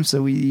in time,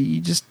 so we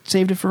just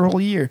saved it for a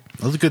whole year.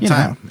 It was a good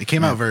time. It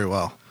came out very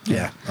well.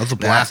 Yeah. That was a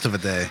blast of a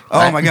day.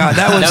 Oh my god,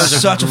 that was, was a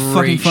such a fucking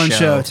great fun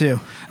show too.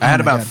 I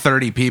had Oh my about God.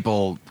 30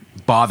 people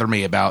bother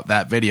me about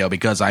that video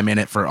because I'm in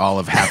it for all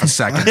of half a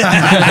second.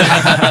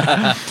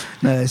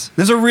 Nice.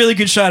 There's a really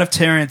good shot of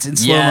Terrence in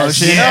slow Yes.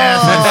 motion. Yeah.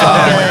 Oh,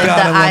 my God,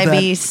 I the love eye that.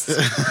 beast.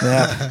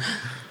 Yeah.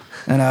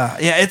 And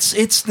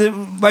it's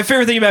my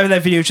favorite thing about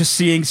that video is just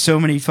seeing so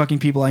many fucking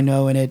people I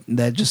know in it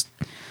that just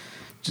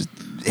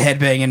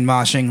headbanging,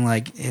 moshing,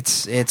 like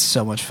it's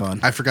so much fun.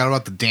 I forgot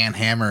about the Dan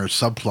Hammer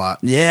subplot.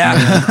 Yeah,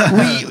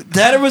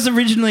 that was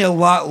originally a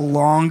lot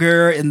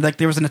longer, and like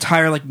there was an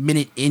entire like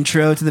minute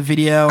intro to the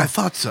video. I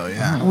thought so,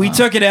 yeah. We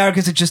took it out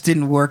because it just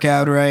didn't work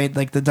out right.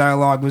 Like the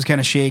dialogue was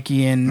kind of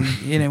shaky,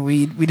 and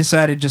we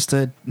decided just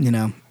to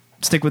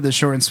stick with the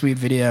short and sweet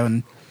video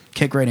and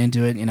kick right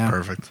into it.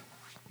 Perfect.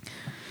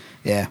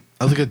 Yeah,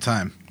 That was a good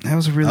time. that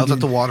was a really I was good. at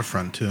the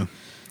waterfront, too.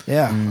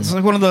 Yeah, it's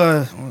like one of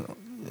the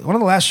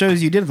last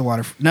shows you did at the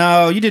water.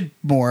 No, you did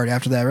more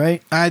after that,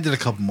 right? I did a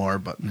couple more,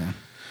 but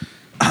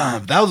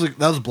that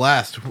was a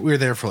blast. We were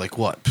there for like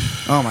what?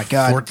 Oh my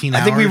god, 14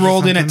 I think we hours or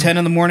rolled in at something? 10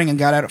 in the morning and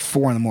got out at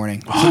 4 in the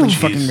morning. Something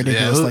fucking Jeez.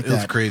 ridiculous Yeah, like it was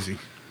that. crazy.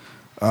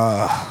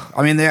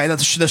 I mean,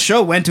 the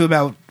show went to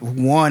about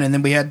 1, and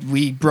then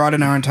we brought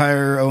in our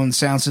entire own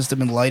sound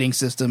system and lighting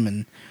system,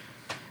 and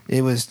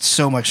it was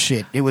so much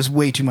shit. It was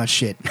way too much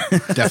shit.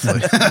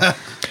 Definitely.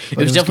 It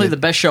was definitely good. the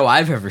best show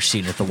I've ever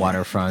seen at the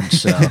waterfront.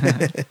 So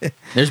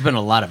there's been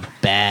a lot of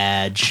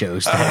bad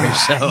shows there.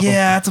 So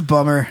Yeah, that's a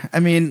bummer. I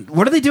mean,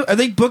 what do they do? Are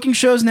they booking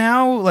shows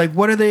now? Like,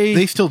 what are they?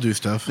 They still do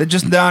stuff. They're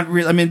just not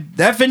real. I mean,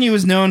 that venue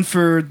was known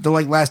for the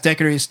last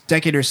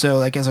decade or so,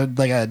 like as a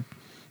mostly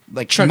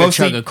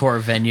Chugga Core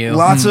venue.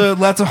 lots of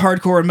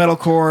hardcore and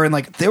metalcore, and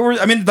like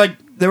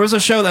there was a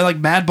show that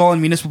like Madball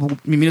and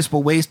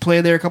Municipal Waste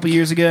played there a couple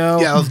years ago.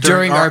 Yeah, it was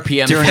during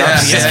RPM. During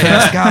Fest.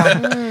 RPM.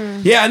 God.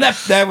 Yeah, and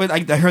that was,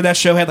 I heard that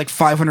show had like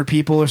 500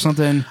 people or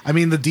something. I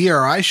mean, the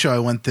DRI show, I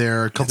went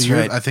there a couple That's years.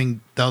 right. I think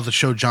that was a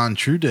show John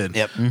True did.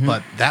 Yep.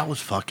 But that was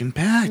fucking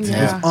packed.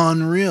 Yeah. It was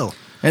unreal.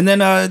 And then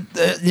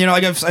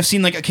like I've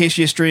seen like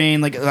Acacia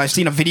Strain, like I've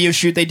seen a video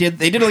shoot they did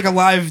like a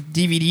live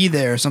DVD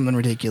there or something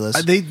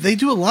ridiculous. They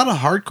do a lot of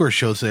hardcore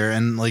shows there,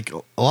 and like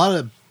a lot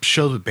of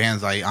shows with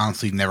bands I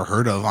honestly never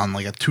heard of on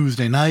like a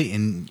Tuesday night,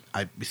 and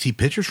I see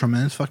pictures from it.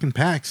 And it's fucking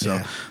packed. So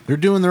Yeah. they're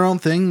doing their own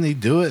thing. They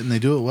do it, and they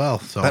do it well.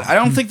 So But I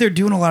don't think they're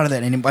doing a lot of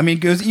that anymore. I mean,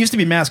 it used to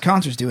be Mass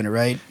Concerts doing it,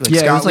 right? Like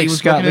yeah, it was like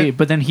Scott booking Lee, it.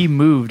 but then he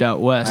moved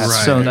out west,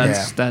 Right. so Right.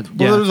 that's Yeah. that.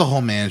 well, Yeah, there's a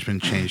whole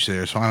management change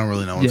there, so I don't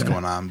really know what's Yeah.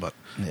 going on. But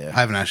Yeah. I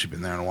haven't actually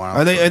been there in a while.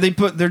 Are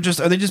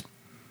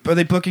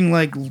they booking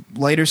like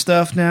lighter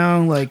stuff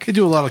now? Like They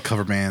do a lot of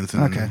cover bands.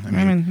 And, okay, I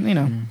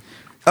mean.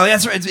 Oh,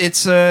 that's right.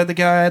 It's the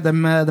guy, the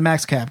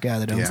Max Cap guy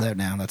that owns Yeah. that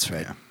now. That's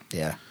right.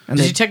 Yeah. Does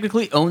they- he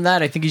technically own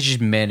that? I think he's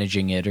just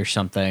managing it or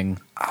something.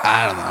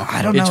 I don't know.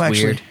 I don't know It's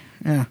actually. weird.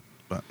 Yeah.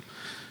 But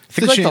I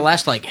think like the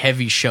last like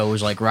heavy show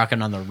was like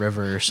Rockin' on the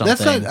River or something.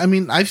 That's not. I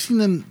mean, I've seen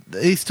them.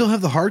 They still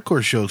have the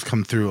hardcore shows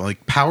come through.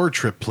 Like Power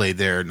Trip played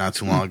there not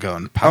too long ago.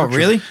 And Power Oh,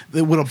 really?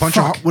 Trip, with a bunch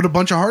Fuck. of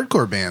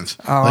hardcore bands.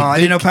 Oh, Like, I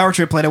didn't know Power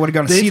Trip played. I would have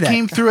gone to They see that.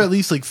 came through at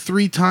least like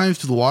 3 times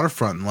to the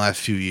waterfront in the last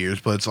few years,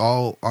 but it's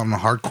all on the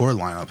hardcore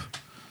lineup.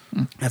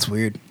 That's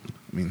weird.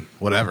 I mean,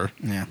 whatever.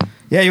 Yeah.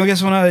 Yeah. You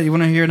want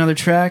to hear another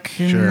track?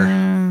 Sure.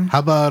 How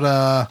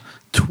about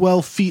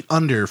 12 Feet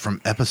Under from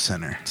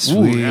Epicenter?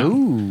 Sweet.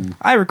 Ooh.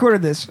 I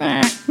recorded this.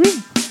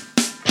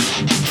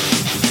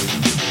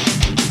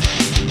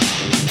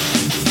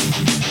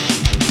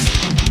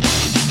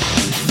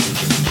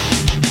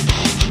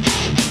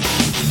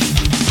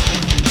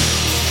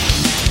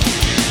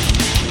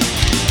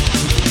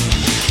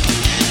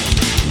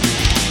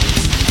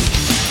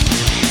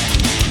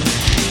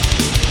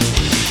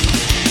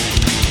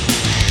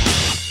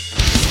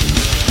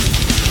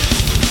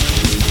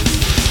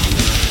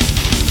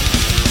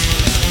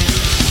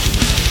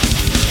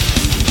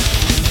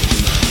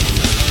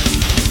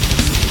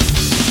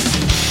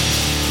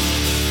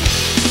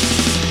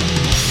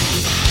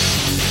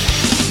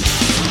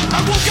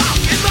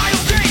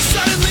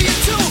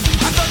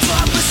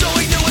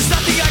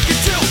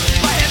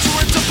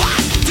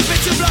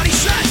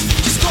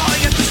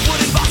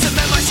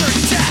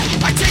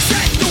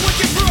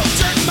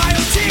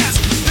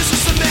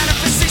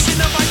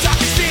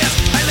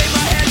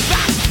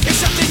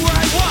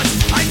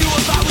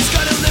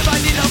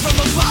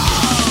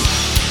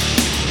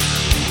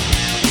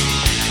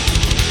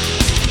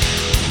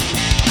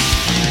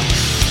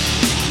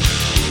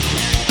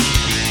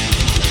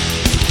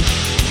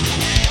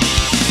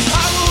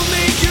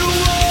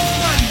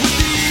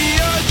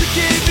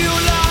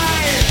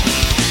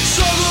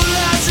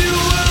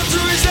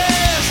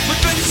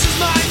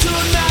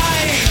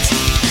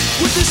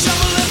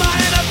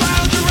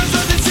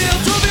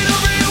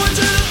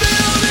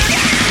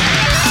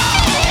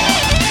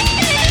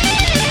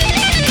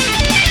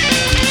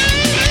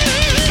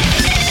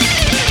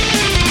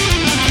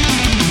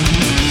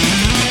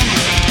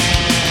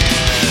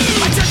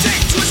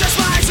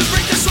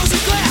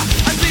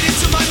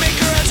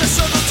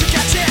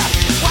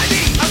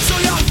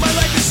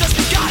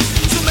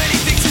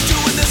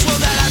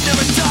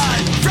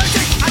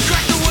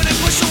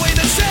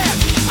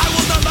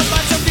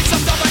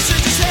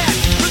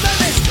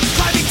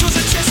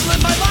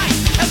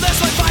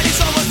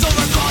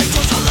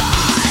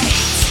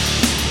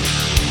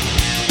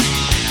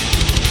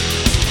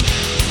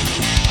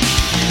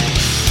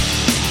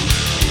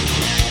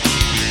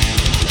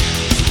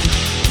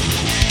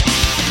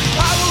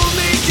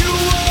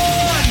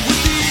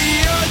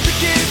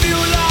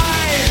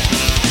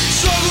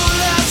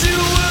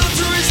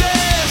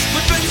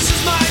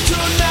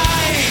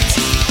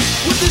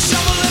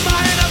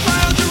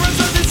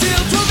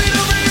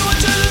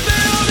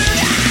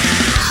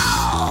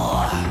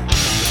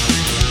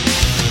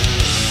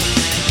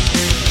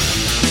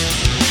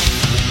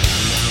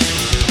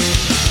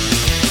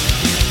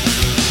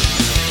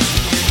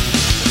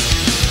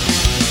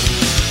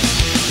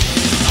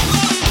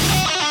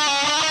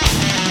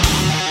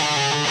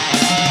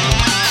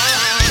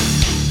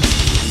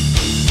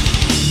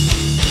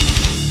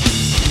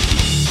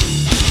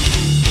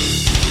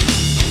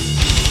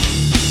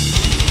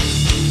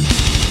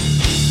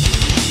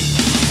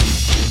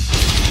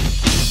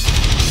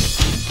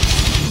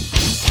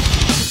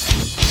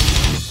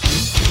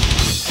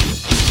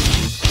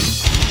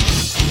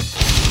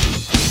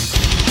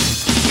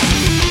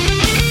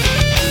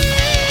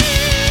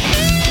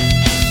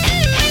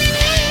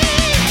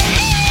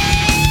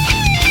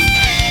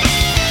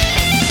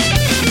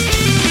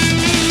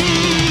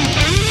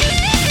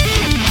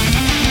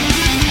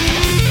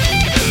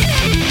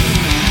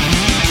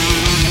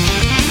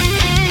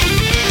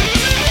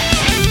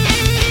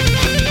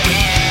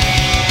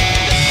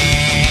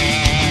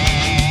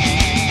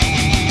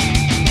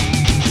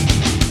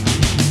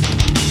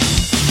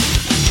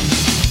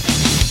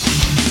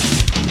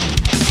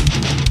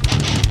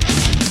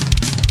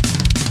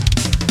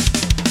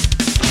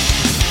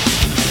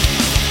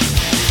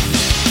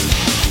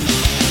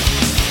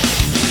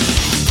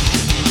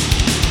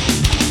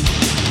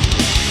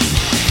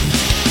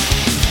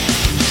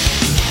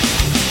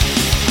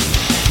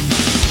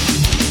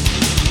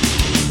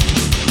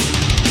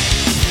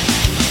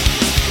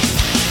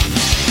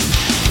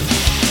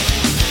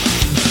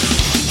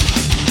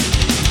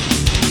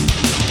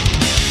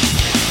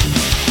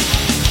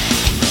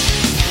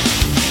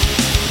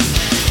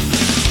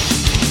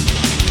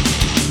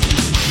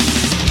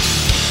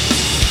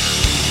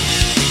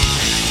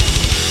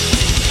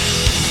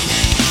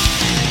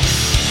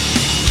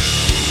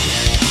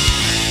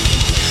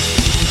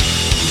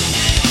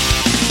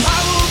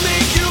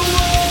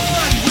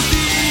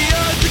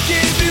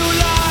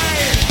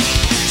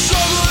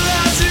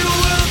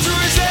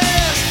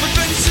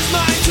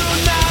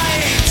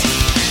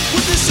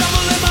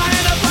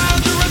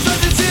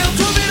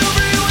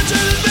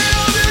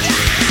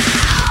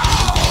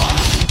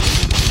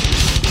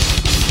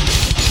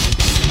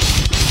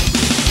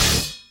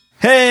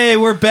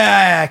 we're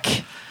back.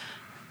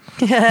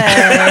 Welcome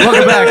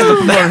back to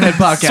the Motorhead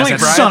Podcast Sweet, at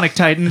Brian. Sonic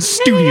Titan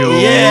Studio.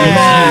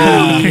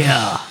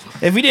 Yeah.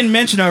 If we didn't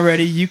mention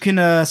already, you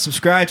can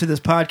subscribe to this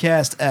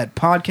podcast at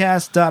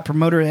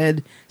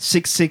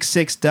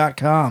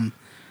podcast.promoterhead666.com.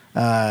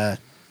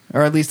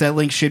 Or at least that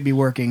link should be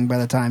working by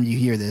the time you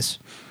hear this.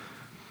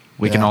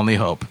 We can only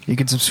hope. You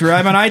can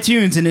subscribe on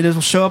iTunes, and it will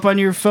show up on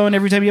your phone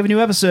every time you have a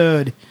new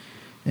episode.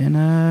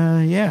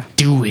 And, yeah.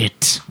 Do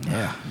it.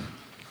 Yeah.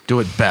 Do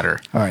it better.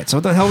 All right, so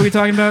what the hell were we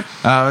talking about?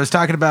 I was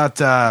talking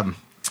about. I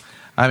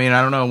mean,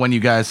 I don't know when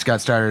you guys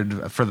got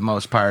started for the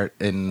most part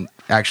in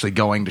actually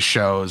going to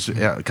shows,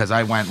 because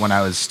I went when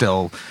I was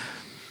still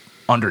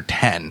under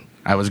 10.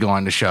 I was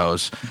going to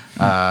shows.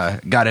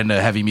 Got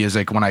into heavy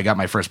music when I got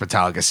my first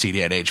Metallica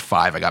CD at age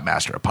 5. I got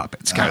Master of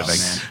Puppets kind of thing.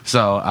 Man.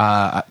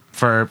 So,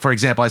 for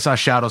example, I saw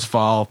Shadows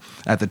Fall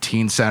at the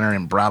Teen Center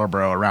in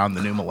Brattleboro around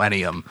the new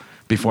millennium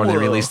before they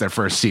released their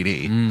first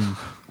CD.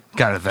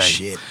 Kind of thing.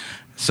 Shit.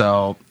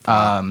 So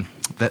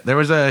there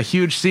was a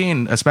huge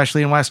scene,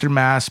 especially in Western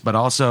Mass, but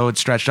also it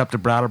stretched up to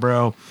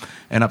Brattleboro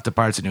and up to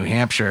parts of New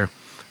Hampshire.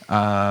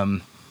 I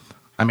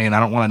mean, I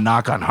don't want to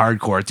knock on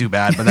hardcore too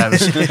bad, but that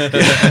was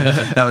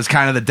that was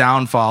kind of the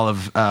downfall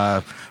of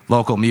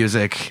local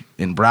music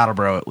in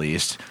Brattleboro, at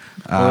least.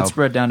 Well, it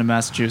spread down to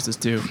Massachusetts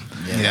too.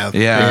 Yeah.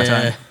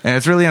 Yeah, and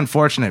it's really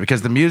unfortunate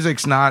because the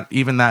music's not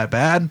even that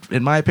bad,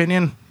 in my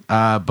opinion.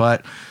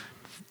 But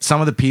some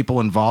of the people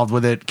involved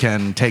with it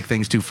can take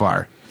things too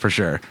far, for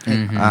sure.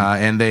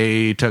 And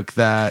they took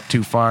that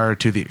too far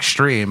to the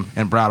extreme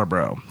in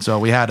Brattleboro. So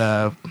we had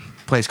a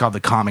place called the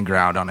Common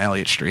Ground on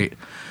Elliott Street.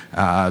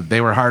 They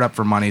were hard up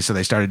for money, so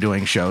they started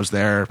doing shows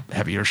there,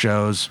 heavier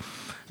shows.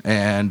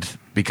 And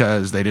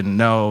because they don't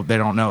know the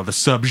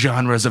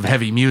subgenres of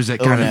heavy music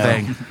kind of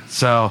thing.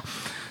 So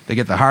they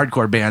get the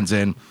hardcore bands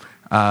in.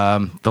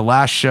 The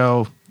last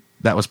show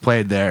that was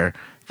played there,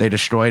 they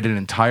destroyed an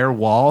entire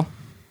wall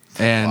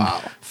and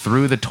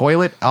threw the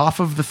toilet off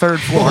of the third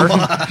floor.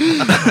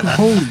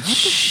 Holy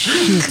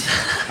shit.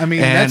 I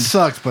mean, And- that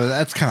sucks, but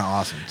that's kind of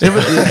awesome. It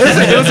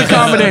was a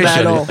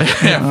combination.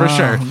 Yeah, for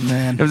sure.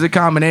 man. It was a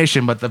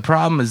combination, but the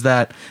problem is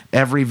that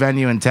every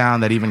venue in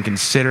town that even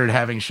considered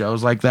having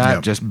shows like that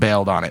Yep. just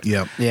bailed on it.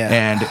 Yep. Yeah.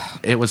 And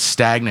it was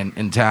stagnant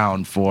in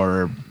town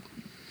for,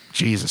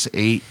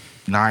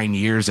 8-9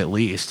 years at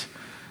least.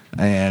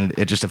 And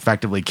it just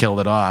effectively killed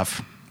it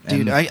off.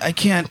 Dude, And- I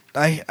can't.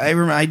 I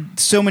remember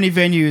so many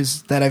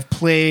venues that I've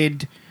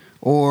played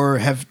or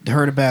have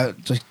heard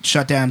about just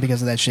shut down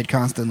because of that shit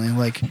constantly.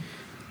 Like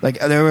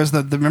there was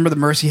remember the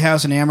Mercy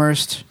House in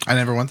Amherst? I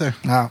never went there.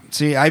 Oh,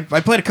 see, I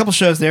played a couple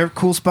shows there.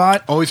 Cool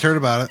spot. Always heard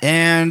about it.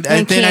 And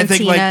And then I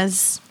think like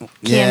cantinas,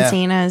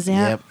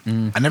 yeah. Yep.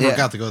 I never Yeah.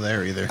 got to go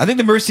there either. I think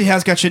the Mercy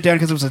House got shut down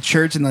because it was a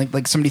church and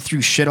like somebody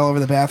threw shit all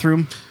over the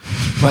bathroom,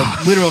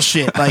 like literal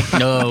shit, like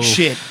No.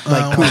 shit,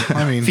 like well, poop,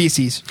 I mean-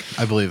 feces.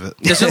 I believe it.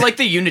 Doesn't like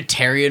the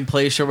Unitarian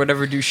place or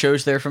whatever do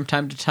shows there from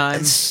time to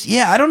time?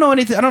 Yeah, I don't know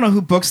anything. I don't know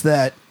who books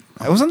that.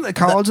 It wasn't the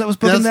college that was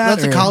booking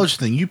That's that. a or- college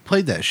thing. You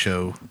played that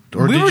show.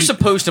 Or We did were you-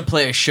 supposed to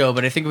play a show,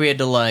 but I think we had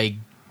to like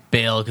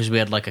bail because we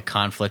had like a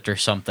conflict or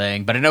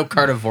something. But I know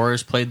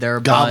Carnivores played there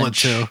a Goblet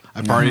bunch. too.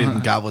 I partied in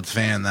Goblet's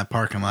van in that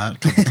parking lot a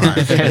couple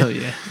times. Hell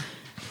yeah.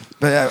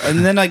 But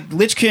and then like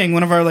Lich King,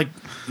 one of our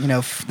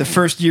the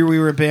first year we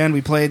were a band,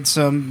 we played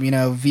some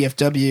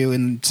VFW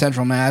in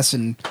Central Mass,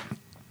 and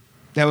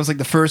that was like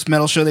the first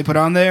metal show they put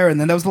on there, and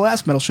then that was the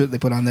last metal show they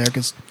put on there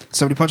because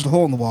somebody punched a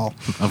hole in the wall.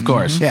 Of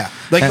course. Yeah,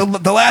 like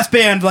the last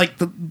band, like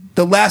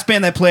the last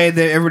band that played,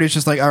 everybody's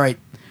just like, all right,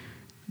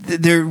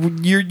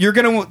 you're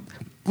gonna.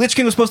 Lich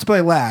King was supposed to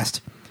play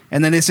last,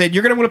 and then they said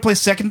you're gonna want to play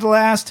second to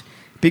last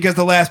because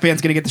the last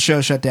band's gonna get the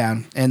show shut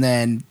down, and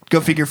then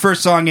go figure.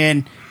 First song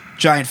in,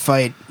 giant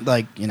fight,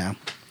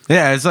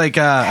 Yeah, it's like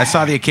I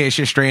saw the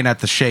Acacia Strain at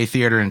the Shea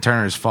Theater in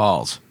Turner's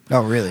Falls.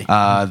 Oh, really?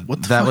 What the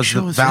That fuck was show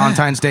the was that?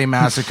 Valentine's Day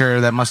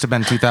Massacre. That must have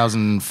been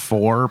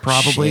 2004,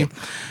 probably.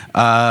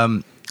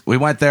 We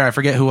went there. I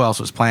forget who else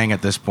was playing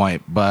at this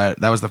point,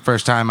 but that was the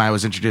first time I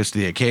was introduced to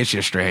the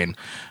Acacia Strain.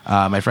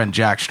 My friend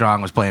Jack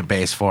Strong was playing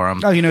bass for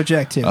him. Oh, you know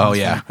Jack too. Oh,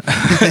 yeah.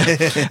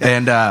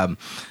 And I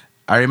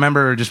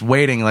remember just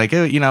waiting, like,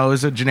 it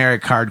was a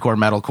generic hardcore,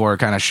 metalcore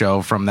kind of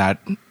show from that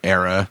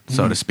era,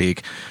 so to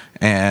speak.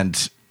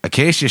 And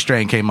Acacia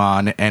Strain came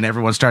on, and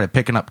everyone started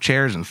picking up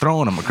chairs and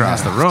throwing them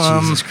across the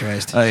room. Jesus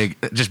Christ. Like,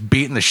 just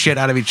beating the shit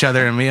out of each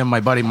other. And me and my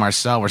buddy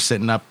Marcel were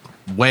sitting up,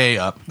 way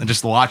up, and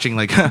just watching,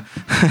 like,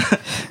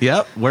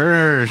 yep,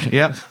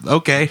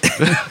 okay.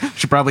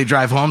 Should probably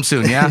drive home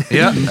soon. Yeah,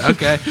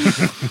 okay.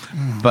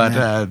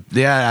 But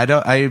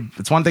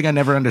it's one thing I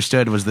never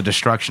understood was the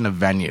destruction of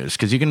venues,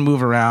 because you can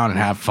move around and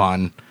have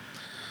fun,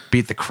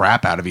 beat the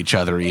crap out of each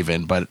other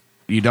even, but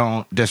you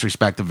don't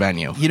disrespect the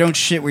venue. You don't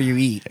shit where you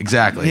eat.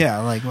 Exactly. Yeah,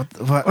 like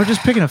what? Or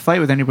just picking a fight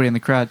with anybody in the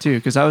crowd too,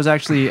 because I was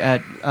actually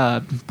at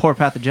Poor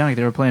Pathogenic.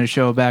 They were playing a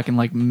show back in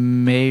like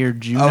May or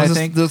June, I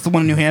think. This the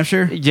one in New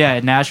Hampshire? Yeah,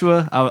 in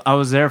Nashua. I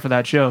was there for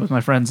that show with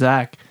my friend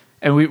Zach,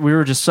 and we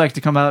were just psyched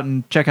to come out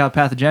and check out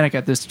Pathogenic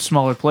at this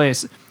smaller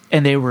place,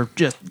 and they were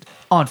just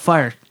on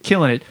fire,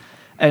 killing it.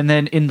 And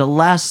then in the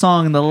last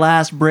song, in the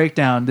last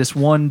breakdown, this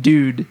one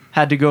dude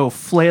had to go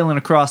flailing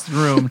across the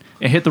room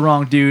and hit the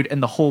wrong dude,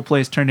 and the whole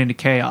place turned into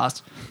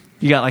chaos.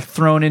 You got like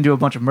thrown into a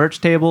bunch of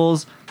merch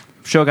tables.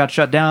 Show got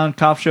shut down.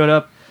 Cops showed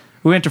up.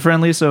 We went to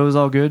Friendly, so it was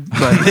all good. But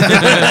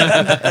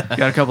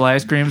got a couple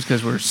ice creams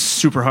because we're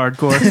super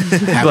hardcore.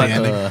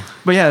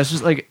 But yeah, it's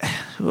just like,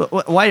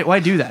 why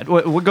do that?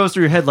 What goes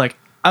through your head? Like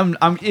and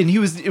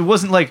it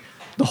wasn't like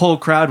the whole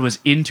crowd was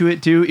into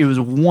it too. It was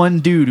one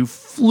dude who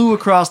flew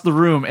across the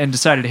room and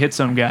decided to hit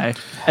some guy,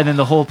 and then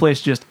the whole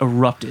place just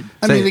erupted.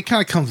 I mean, it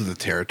kind of comes with the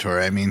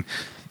territory. I mean,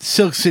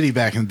 Silk City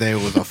back in the day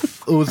was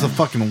a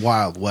fucking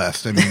Wild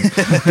West. I mean,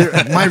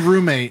 my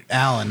roommate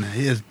Alan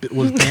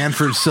was banned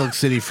for Silk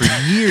City for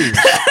years.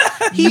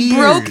 He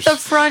broke the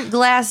front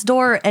glass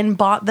door and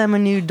bought them a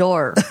new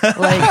door.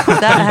 Like,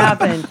 that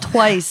happened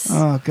twice.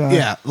 Oh, God.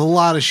 Yeah, a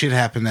lot of shit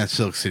happened at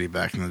Silk City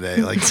back in the day.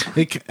 Like,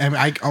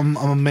 I'm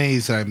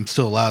amazed that I'm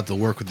still allowed to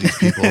work with these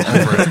people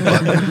over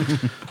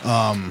it.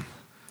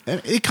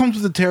 But it comes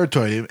with the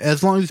territory.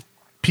 As long as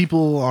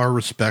people are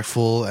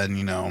respectful and,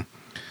 you know,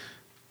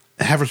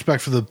 have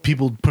respect for the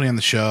people putting on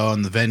the show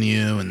and the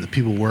venue and the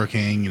people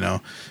working, you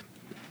know,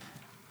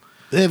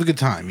 they have a good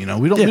time. You know,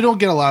 we don't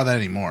get a lot of that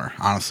anymore.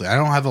 Honestly, I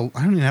don't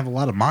even have a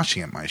lot of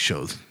moshing at my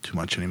shows too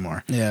much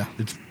anymore. Yeah,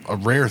 it's a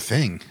rare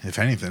thing, if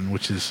anything,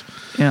 which is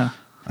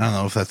I don't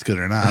know if that's good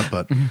or not,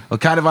 but well,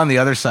 kind of on the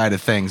other side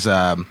of things,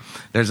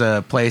 there's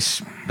a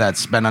place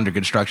that's been under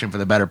construction for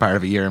the better part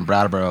of a year in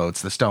Brattleboro.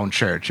 It's the Stone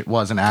Church. It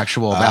was an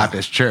actual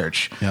Baptist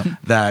church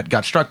that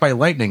got struck by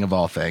lightning, of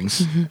all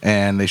things,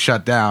 and they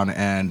shut down.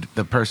 And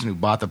the person who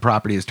bought the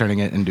property is turning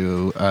it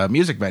into a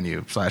music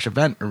venue /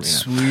 event arena.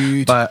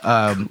 Sweet. But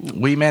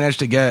we managed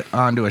to get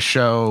onto a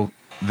show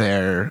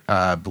there.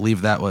 I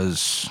believe that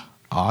was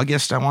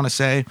August, I want to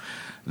say,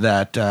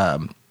 that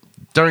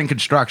during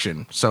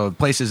construction, so the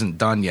place isn't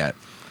done yet.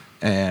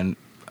 And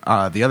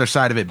the other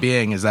side of it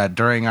being is that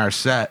during our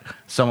set,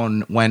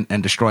 someone went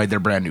and destroyed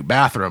their brand new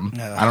bathroom.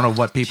 I don't know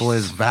what people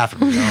is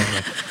bathroom,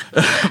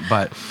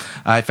 but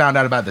I found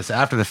out about this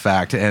after the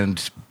fact,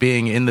 and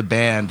being in the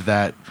band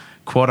that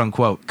quote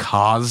unquote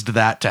caused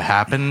that to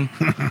happen.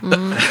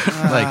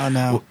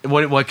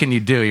 What can you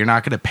do? You're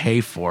not going to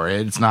pay for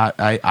it. It's not.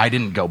 I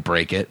didn't go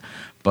break it,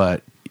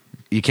 but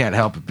you can't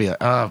help but be like,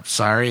 oh,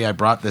 sorry, I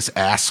brought this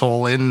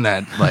asshole in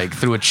that like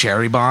threw a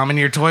cherry bomb in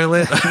your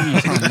toilet.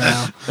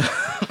 I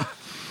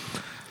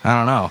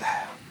don't know.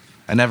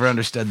 I never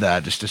understood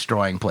that, just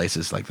destroying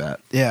places like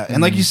that. Yeah,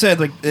 and like you said,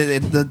 like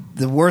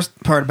the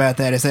worst part about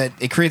that is that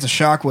it creates a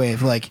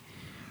shockwave. Like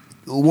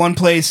one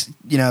place,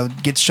 you know,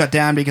 gets shut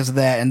down because of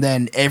that, and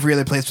then every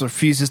other place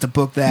refuses to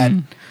book that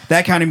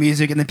kind of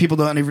music, and then people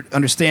don't even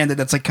understand that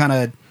that's like kind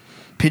of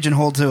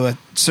pigeonholed to a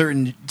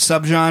certain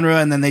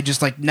subgenre, and then they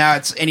just like, now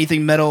it's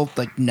anything metal,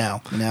 like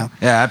no. Yeah,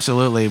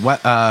 absolutely.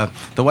 The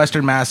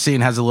Western Mass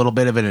scene has a little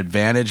bit of an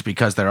advantage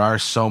because there are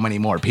so many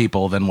more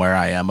people than where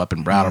I am up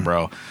in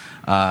Brattleboro.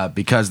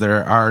 Because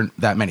there aren't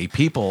that many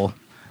people,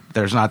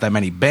 there's not that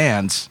many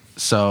bands,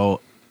 so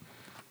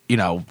you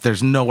know,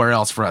 there's nowhere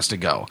else for us to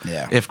go.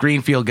 Yeah. If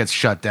Greenfield gets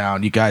shut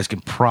down, you guys can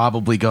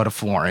probably go to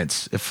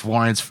Florence. If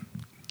Florence,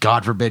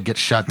 God forbid, gets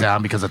shut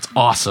down because it's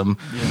awesome,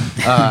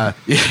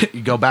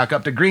 you go back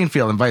up to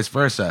Greenfield and vice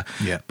versa.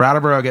 Yeah.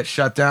 Brattleboro gets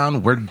shut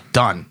down, we're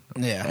done.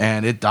 Yeah.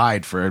 And it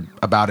died for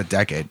about a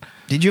decade.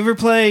 Did you ever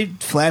play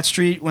Flat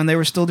Street when they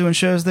were still doing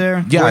shows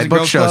there? Yeah, Boys I and booked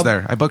Girls shows Club?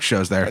 there. I booked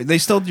shows there. They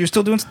still do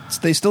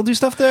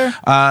stuff there?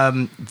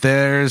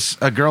 There's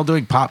a girl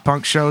doing pop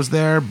punk shows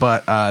there,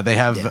 but they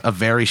have a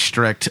very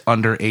strict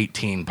under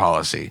 18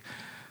 policy.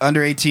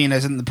 Under 18,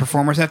 as in the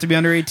performers have to be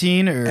under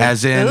 18, or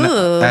As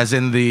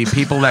in the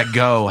people that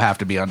go have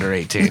to be under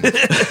 18. okay,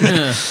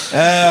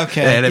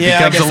 And it Yeah, I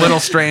becomes guess a little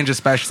strange,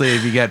 especially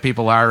if you get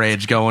people our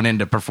age going in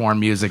to perform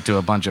music to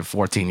a bunch of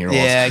 14-year-olds.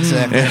 Yeah,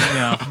 exactly.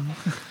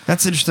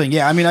 That's interesting.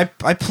 Yeah, I mean, I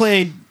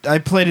played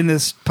in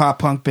this pop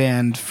punk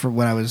band for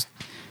when I was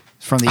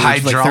from the age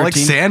of like Hydraulic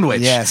 13.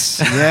 Sandwich. Yes,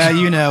 yeah,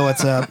 you know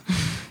what's up.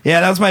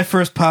 Yeah, that was my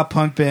first pop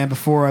punk band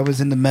before I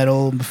was into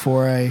metal,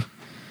 before I,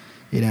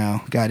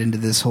 got into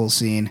this whole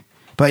scene.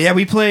 But yeah,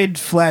 we played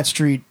Flat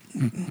Street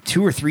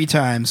 2 or 3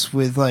 times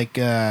with like,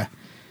 I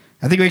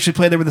think we actually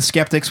played there with the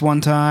Skeptics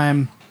one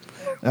time.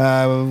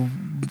 I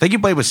think you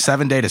played with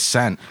 7 Day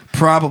Descent.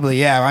 Probably,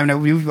 yeah. I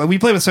mean, we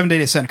played with 7 Day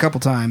Descent a couple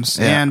times,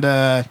 and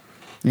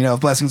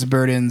Blessings and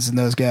Burdens and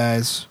those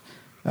guys.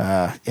 We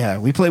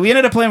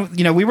ended up playing.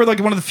 We were like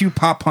one of the few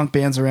pop punk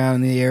bands around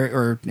in the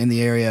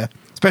area,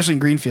 especially in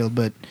Greenfield.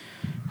 But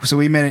so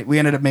we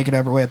ended up making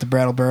our way up to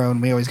Brattleboro,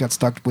 and we always got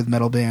stuck with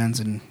metal bands,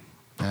 and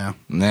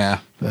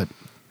but.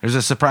 There's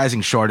a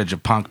surprising shortage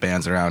of punk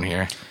bands around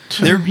here.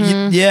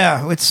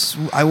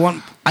 I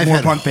want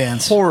more punk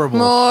bands.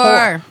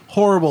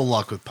 Horrible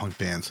luck with punk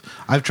bands.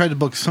 I've tried to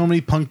book so many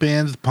punk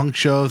bands, punk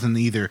shows, and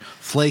they either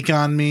flake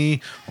on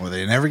me, or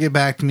they never get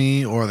back to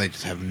me, or they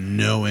just have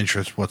no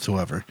interest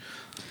whatsoever.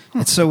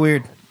 It's so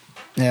weird.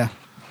 Yeah,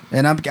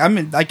 and I'm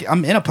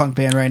in a punk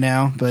band right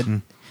now, but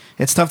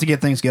it's tough to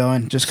get things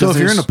going. Just So because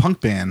if you're in a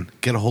punk band,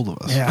 get a hold of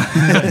us.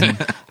 yeah,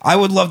 I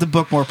would love to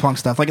book more punk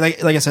stuff. Like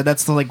I said,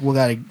 that's the, like what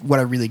I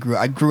really grew.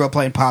 I grew up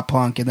playing pop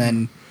punk, and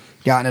then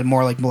got into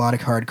more like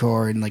melodic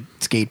hardcore and like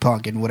skate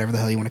punk and whatever the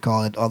hell you want to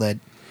call it. All that,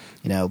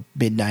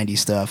 mid '90s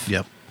stuff.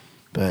 Yep.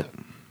 But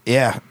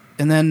yeah,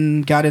 and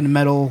then got into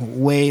metal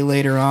way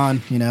later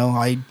on.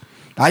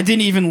 I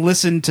didn't even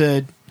listen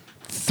to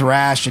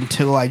thrash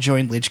until I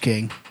joined Lich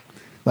King.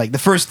 Like the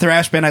first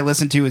thrash band I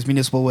listened to was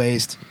Municipal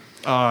Waste.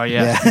 Oh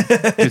yeah,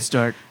 good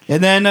start.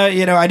 And then I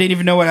didn't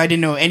even know I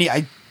didn't know any.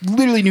 I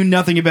literally knew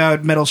nothing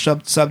about metal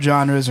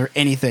subgenres or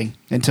anything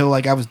until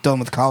like I was done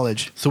with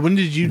college. So when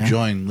did you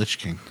join Lich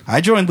King?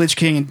 I joined Lich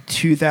King in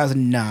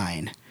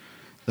 2009.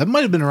 That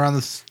might have been around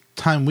this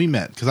time we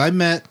met, because I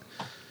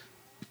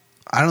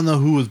don't know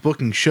who was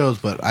booking shows,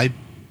 but I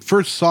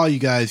first saw you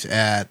guys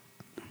at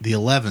the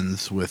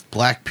 11s with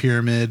Black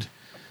Pyramid,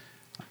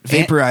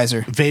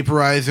 Vaporizer.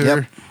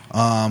 Vaporizer,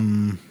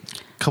 a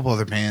couple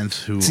other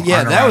bands who So, yeah,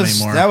 aren't that around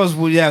was anymore.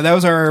 that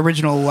was our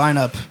original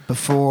lineup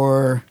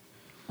before.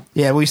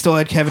 Yeah, we still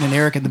had Kevin and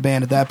Eric in the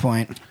band at that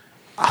point.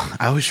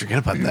 I always forget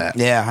about that.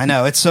 Yeah, I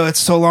know. It's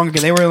so long ago.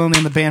 They were only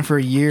in the band for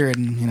a year,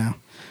 and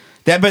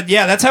that. But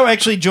yeah, that's how I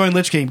actually joined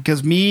Lich King,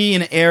 because me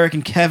and Eric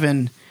and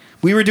Kevin,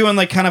 we were doing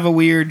like kind of a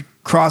weird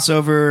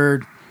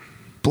crossover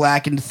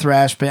black and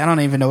thrash band. I don't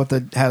even know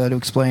how to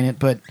explain it,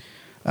 but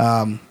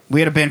we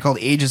had a band called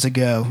Ages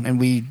Ago, and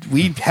we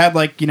had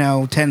like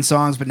 10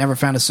 songs, but never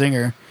found a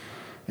singer.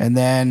 And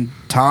then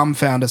Tom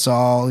found us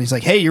all. He's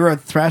like, "Hey, you're a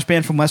thrash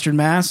band from Western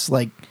Mass.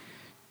 Like,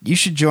 you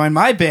should join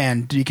my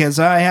band because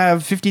I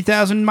have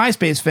 50,000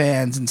 MySpace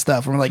fans and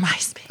stuff." And we're like,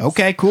 MySpace.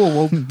 "Okay, cool.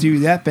 We'll do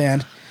that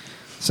band."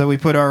 So we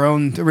put our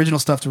own original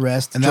stuff to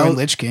rest and And that joined was-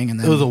 Lich King. And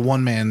then It was a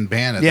one-man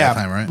band at that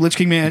time, right? Lich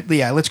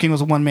King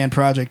was a one-man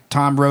project.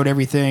 Tom wrote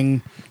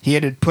everything. He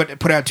had to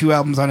put out 2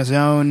 albums on his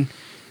own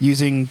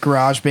using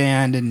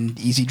GarageBand and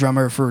Easy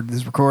Drummer for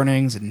his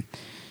recordings, and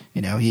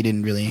he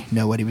didn't really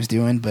know what he was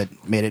doing, but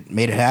made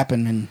it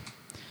happen.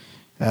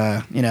 And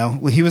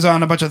he was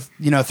on a bunch of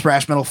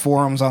thrash metal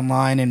forums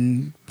online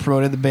and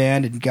promoted the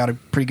band and got a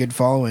pretty good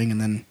following. And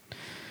then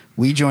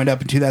we joined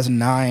up in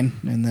 2009,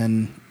 and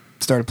then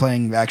started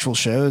playing actual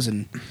shows,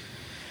 and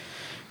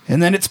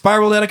then it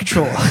spiraled out of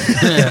control.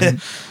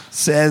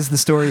 As the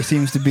story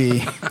seems to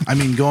be. I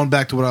mean, going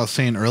back to what I was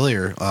saying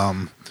earlier,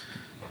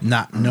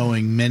 not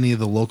knowing many of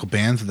the local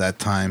bands at that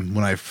time,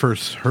 when I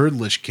first heard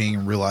Lich King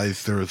and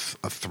realized there was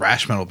a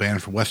thrash metal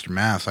band for Western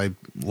Mass, I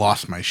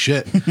lost my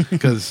shit,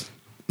 because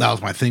that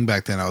was my thing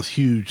back then. I was a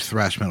huge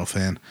thrash metal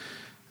fan.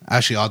 I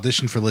actually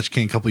auditioned for Lich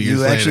King a couple years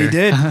You later. actually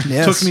did.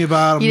 Yes. Took me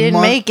about a You didn't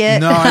month. make it.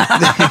 No,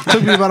 it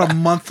took me about a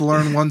month to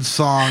learn one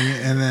song,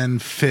 and then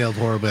failed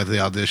horribly at the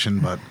audition.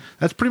 But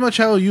that's pretty much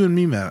how you and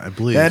me met, I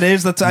believe. That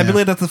is. I Yeah.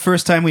 believe that's the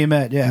first time we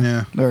met.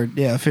 Yeah.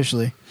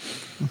 Officially.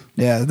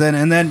 Yeah. Then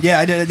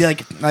I did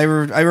like I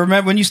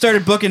remember when you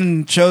started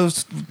booking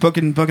shows,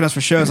 booking us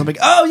for shows. I'm like,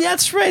 oh yeah,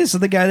 that's right. This is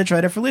the guy that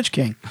tried it for Lich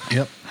King.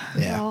 Yep.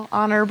 Yeah. Well,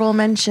 honorable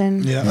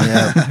mention.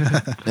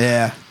 Yeah.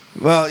 Yeah.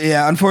 Well,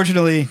 yeah.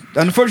 Unfortunately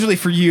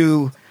for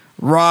you,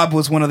 Rob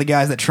was one of the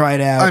guys that tried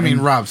out. I mean,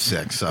 and Rob's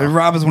sick, so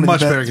Rob is one of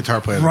much the better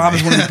guitar player. Rob than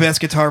is me. one of the best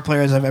guitar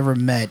players I've ever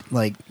met.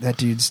 Like that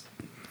dude's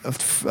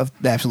of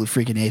absolute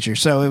freaking nature.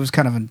 So it was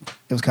kind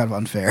of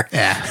unfair.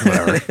 Yeah,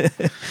 whatever.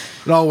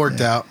 It all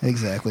worked out.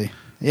 Exactly.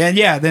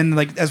 Yeah. Then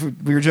like as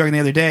we were joking the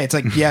other day, it's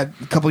like a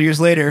couple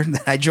years later,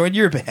 I joined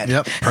your band.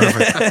 Yep,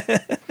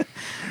 perfect.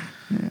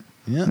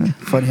 Yeah.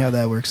 Funny how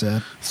that works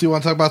out. So you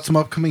want to talk about some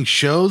upcoming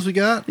shows we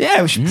got?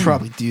 Yeah, we should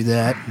probably do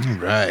that. All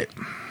right.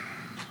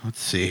 Let's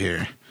see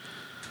here.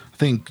 I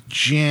think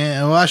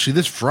actually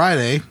this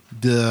Friday,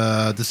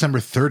 December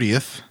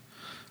 30th,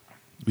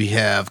 we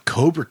have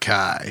Cobra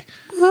Kai.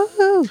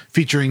 Woohoo.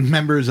 Featuring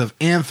members of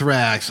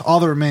Anthrax, All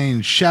That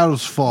Remains,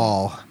 Shadows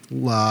Fall,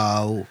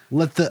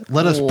 Let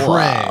Us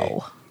Pray.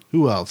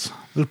 Who else?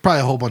 There's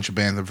probably a whole bunch of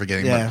bands I'm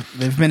forgetting. Yeah,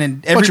 they've been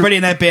in. Everybody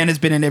in that band has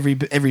been in every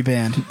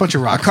band. But bunch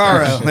of rock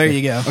Caro, stars. there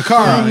you go.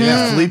 Akara,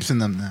 yeah, Philippe's in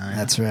them now. Yeah.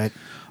 That's right.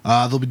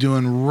 They'll be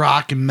doing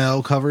rock and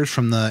metal covers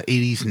from the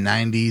 80s and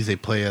 90s. They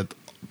play a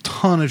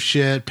ton of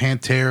shit.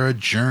 Pantera,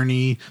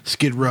 Journey,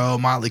 Skid Row,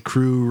 Motley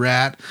Crue,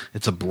 Rat.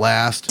 It's a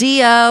blast.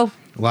 Dio. A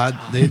lot.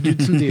 They do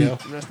some Dio.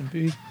 Rest in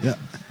peace. Yeah,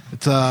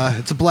 it's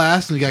a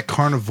blast. And we got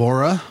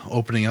Carnivora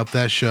opening up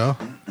that show.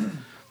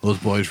 Those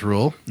boys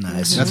rule.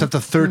 Nice. That's at the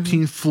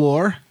 13th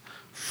floor.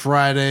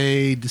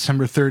 Friday,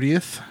 December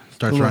 30th.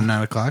 Starts around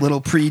 9 o'clock.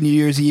 Little pre-New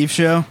Year's Eve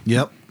show.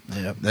 Yep.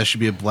 That should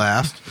be a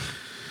blast.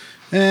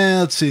 And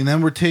let's see. And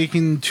then we're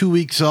taking 2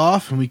 weeks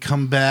off, and we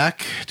come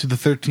back to the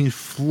 13th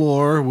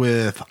floor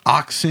with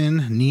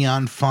Oxen,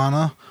 Neon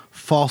Fauna,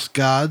 False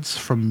Gods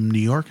from New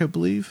York, I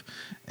believe,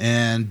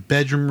 and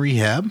Bedroom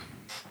Rehab.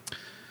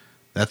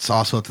 That's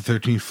also at the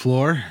 13th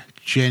floor.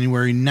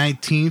 January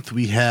 19th,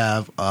 we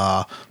have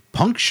a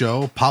punk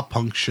show, pop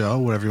punk show,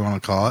 whatever you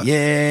want to call it.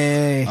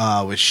 Yay!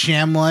 With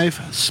Sham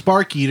Life,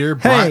 Spark Eater,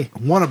 Hey.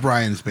 one of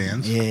Brian's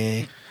bands,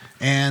 Yay!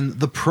 and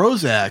the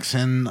Prozacs,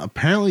 and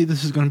apparently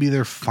this is going to be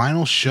their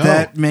final show.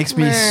 That makes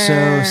me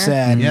so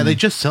sad. Yeah, they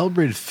just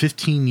celebrated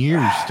 15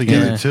 years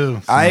together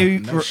too. So.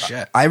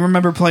 I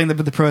remember playing the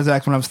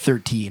Prozacs when I was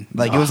 13.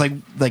 Like it was like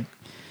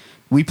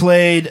we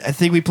played. I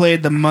think we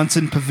played the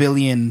Munson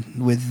Pavilion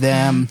with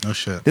them. Oh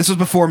shit! This was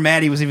before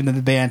Maddie was even in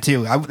the band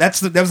too. That was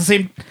the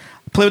same.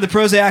 Played with the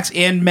Prozacs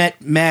and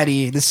met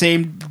Maddie the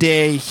same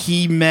day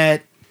he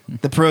met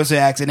the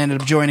Prozacs and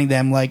ended up joining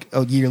them like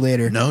a year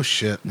later. No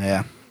shit.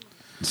 Yeah.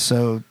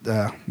 So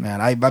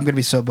man, I'm gonna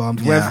be so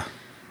bummed. Yeah.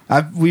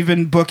 We've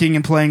been booking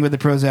and playing with the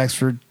Prozacs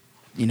for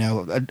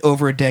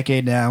over a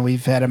decade now.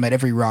 We've had them at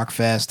every rock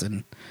fest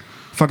and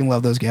fucking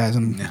love those guys.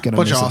 I'm gonna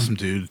bunch miss of them. awesome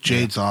dudes.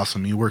 Jade's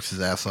awesome. He works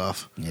his ass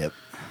off. Yep.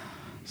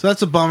 So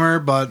that's a bummer,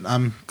 but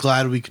I'm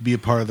glad we could be a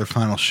part of their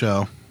final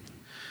show.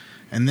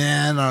 And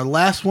then our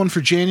last one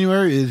for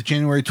January is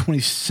January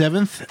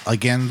 27th,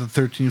 again the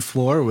 13th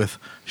floor with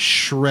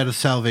Shred of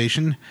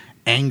Salvation,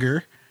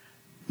 Anger,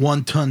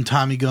 1 Ton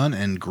Tommy Gun,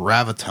 and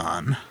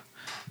Graviton.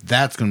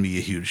 That's going to be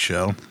a huge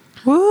show.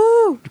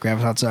 Woo!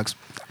 Graviton sucks.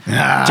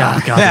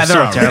 God, Yeah, they're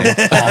so terrible.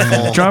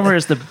 Awful. Drummer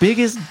is the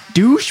biggest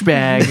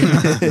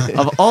douchebag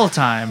of all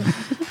time.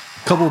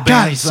 Couple of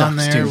God, he bands on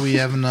sucks, there dude. we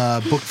haven't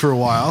booked for a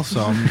while,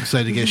 so I'm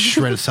excited to get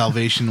Shred of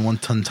Salvation, 1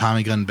 Ton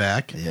Tommy Gun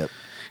back. Yep.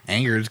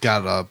 Anger's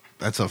got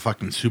that's a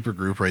fucking super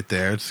group right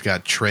there. It's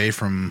got Trey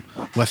from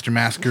Western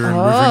Massacre and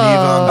River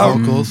Neva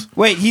on vocals.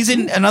 Wait, he's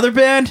in another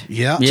band?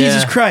 Yeah. Yeah.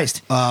 Jesus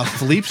Christ.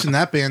 Philippe's in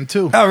that band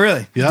too. Oh,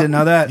 really? Yep. Didn't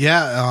know that.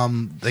 Yeah,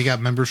 they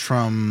got members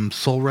from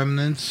Soul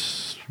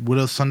Remnants,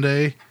 Widow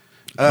Sunday,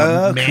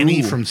 Oh, Manny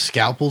cool. from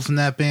Scalpels in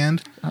that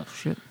band. Oh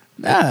shit!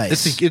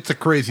 Nice. It's a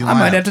crazy lineup. I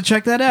might have to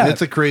check that out.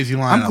 It's a crazy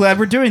lineup. I'm glad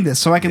we're doing this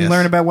so I can Yes.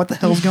 learn about what the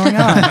hell's going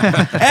on.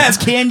 As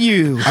can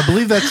you. I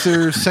believe that's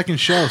their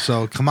second show,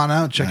 so come on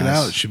out, check it Nice.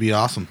 out. It should be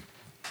awesome.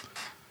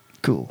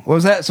 Cool. What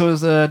was that? So it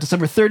was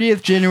December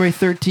 30th, January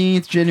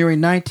 13th, January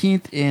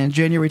 19th, and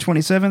January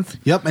 27th.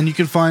 Yep, and you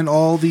can find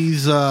all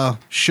these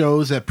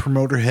shows at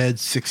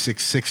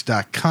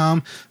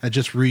promoterhead666.com. That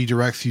just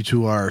redirects you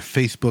to our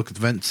Facebook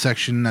event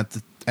section at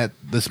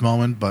this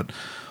moment, but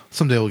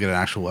someday we'll get an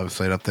actual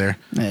website up there.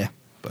 Yeah.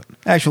 But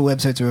Actual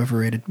websites are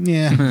overrated.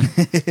 yeah.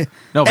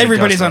 Nobody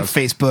Everybody's does on those.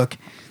 Facebook.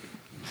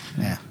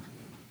 Yeah.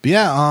 But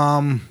yeah,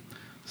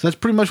 so that's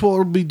pretty much what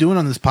we'll be doing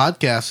on this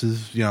podcast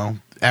is,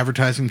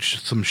 advertising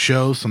some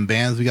shows, some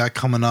bands we got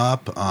coming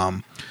up.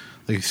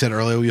 Like I said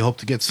earlier, we hope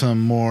to get some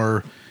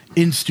more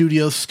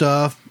in-studio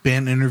stuff,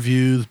 band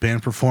interviews,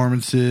 band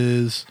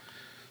performances,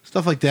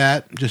 stuff like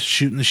that. Just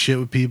shooting the shit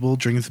with people,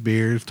 drinking some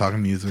beers,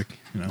 talking music,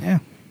 Yeah.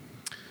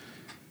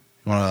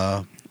 You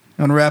want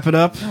Want to wrap it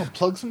up? to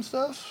plug some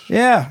stuff?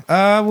 Yeah.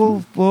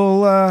 We'll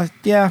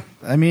yeah.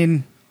 I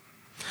mean,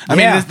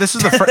 This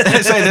is the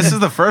this is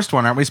the first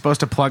one. Aren't we supposed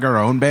to plug our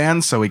own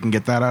bands so we can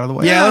get that out of the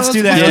way? yeah, let's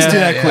do that. Let's do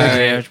that quick.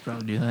 Yeah, I should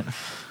probably do that.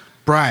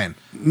 Brian.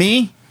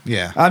 Me?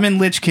 Yeah. I'm in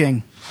Lich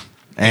King.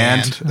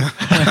 And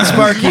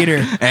Spark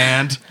Eater.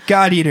 and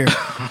God Eater.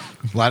 A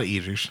lot of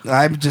eaters.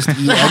 I just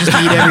eat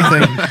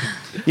everything.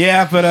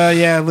 Yeah, but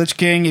Lich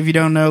King, if you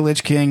don't know,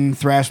 Lich King,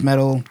 thrash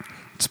metal,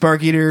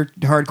 Spark Eater,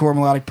 hardcore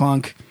melodic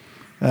punk,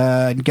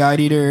 God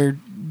Eater,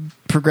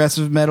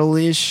 progressive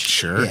metal-ish.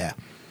 Sure. Yeah.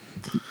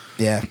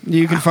 Yeah.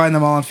 You can find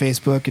them all on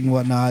Facebook and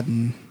whatnot,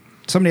 and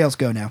somebody else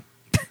go now.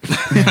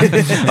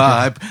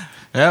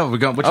 yeah, we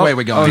go. Which way are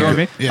we going? Oh, you here?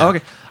 want me? Yeah.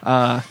 Okay.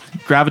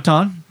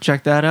 Graviton,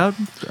 check that out.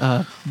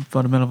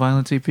 Fundamental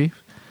Violence EP. They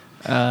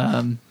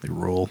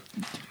roll.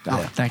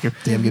 Thank you.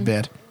 Damn good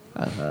band.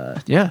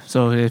 Yeah,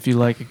 so if you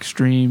like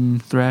extreme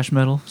thrash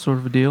metal sort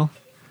of a deal,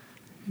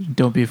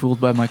 don't be fooled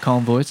by my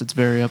calm voice. It's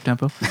very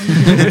up-tempo.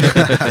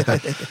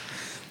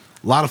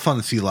 A lot of fun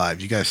to see live.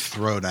 You guys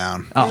throw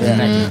down. Oh,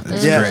 thank you.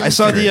 It's Yeah, great. I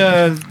saw It's great.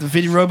 the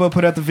video. Robo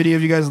put out the video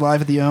of you guys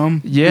live at the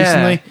Ohm Yeah.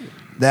 recently.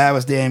 That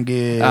was damn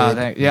good.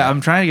 Yeah,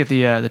 I'm trying to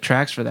get the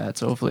tracks for that,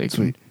 so hopefully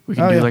Sweet. we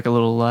can Oh, do yeah. like a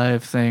little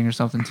live thing or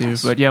something too.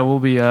 But yeah, we'll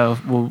be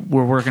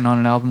we're working on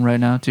an album right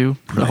now too.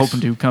 We're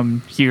hoping to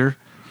come here,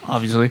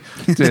 obviously,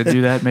 to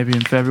do that maybe in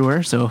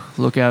February. So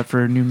look out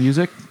for new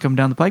music coming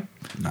down the pipe.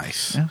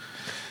 Nice. Yeah.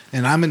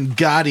 And I'm in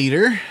God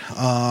Eater.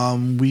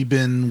 We've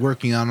been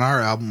working on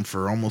our album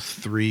for almost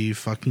 3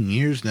 fucking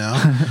years now.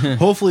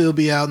 Hopefully it'll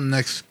be out in the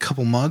next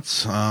couple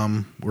months.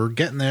 We're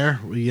getting there.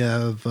 We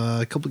have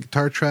a couple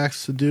guitar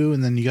tracks to do,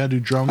 and then you got to do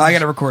drums. I got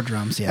to record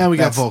drums. Yeah, and we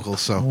got That's-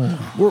 vocals, so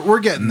we're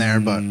getting there.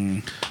 But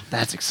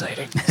That's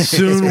exciting.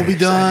 soon we'll be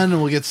done,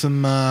 and we'll get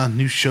some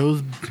new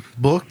shows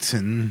booked,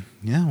 and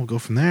yeah, we'll go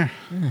from there.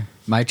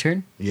 My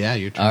turn? Yeah,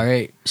 your turn. All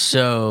right.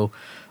 So,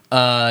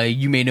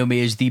 you may know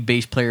me as the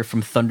bass player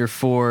from Thunder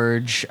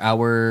Forge.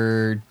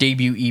 Our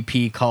debut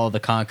EP, Call of the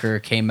Conqueror,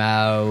 came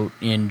out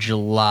in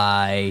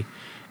July.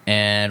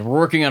 And we're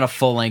working on a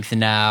full length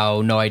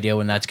now. No idea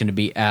when that's going to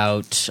be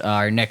out.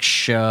 Our next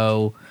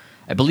show,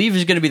 I believe,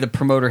 is going to be the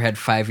Promoterhead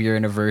 5-year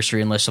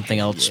anniversary, unless something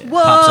else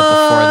pops up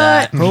before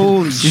that.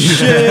 Holy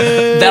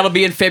shit! That'll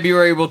be in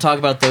February. We'll talk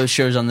about those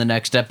shows on the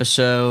next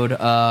episode.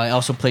 I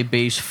also play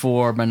bass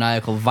for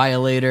Maniacal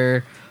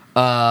Violator.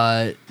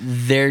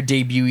 Their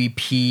debut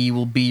EP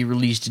will be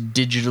released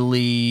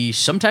digitally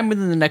sometime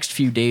within the next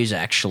few days,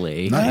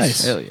 actually.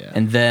 Nice. Hell yeah.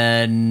 And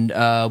then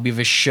we have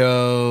a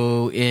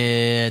show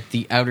at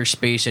the Outer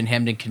Space in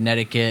Hamden,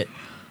 Connecticut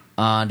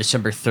on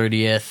December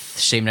 30th,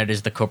 same night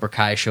as the Cobra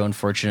Kai show,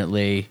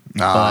 unfortunately.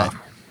 Ah.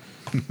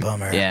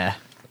 Bummer. But, yeah.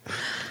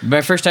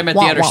 My first time at the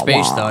Wah, Outer wah,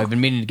 Space, wah. though. I've been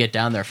meaning to get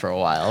down there for a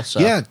while. So.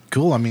 Yeah,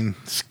 cool. I mean,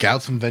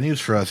 scout some venues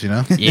for us, you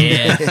know?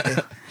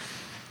 Yeah.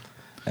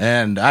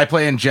 And I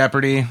play in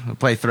Jeopardy. I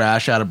play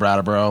thrash out of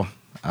Brattleboro.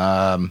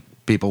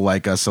 People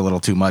like us a little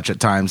too much at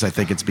times. I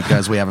think it's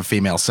because we have a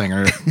female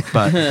singer.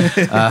 But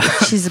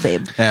She's a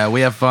babe. yeah,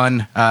 we have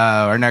fun.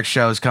 Our next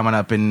show is coming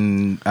up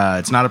in.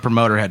 It's not a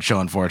promoter head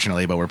show,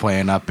 unfortunately, but we're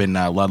playing up in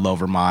Ludlow,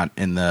 Vermont,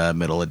 in the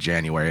middle of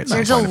January. At some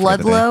There's a point, I forget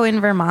the date. Ludlow in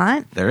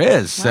Vermont. There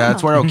is.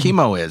 That's where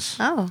Okemo is.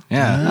 Oh.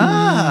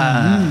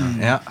 Yeah.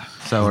 Yeah.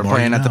 So we're more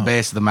playing you at the know.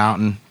 base of the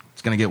mountain.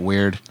 It's gonna get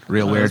weird,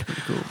 real weird.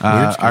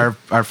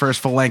 Our first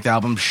full length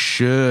album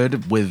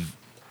should, with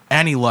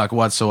any luck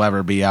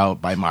whatsoever, be out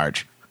by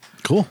March.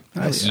 Cool.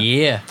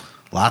 Yeah.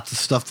 Lots of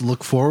stuff to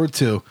look forward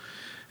to.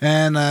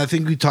 And I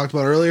think we talked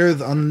about earlier,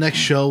 on the next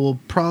show, we'll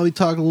probably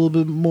talk a little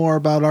bit more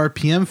about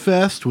RPM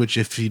Fest, which,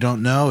 if you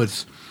don't know,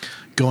 it's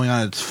going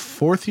on its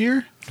 4th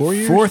year? 4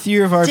 years? Fourth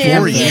year of our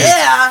Damn, band.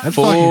 yeah. That's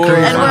fucking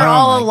crazy. And we're Oh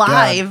all my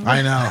God. alive.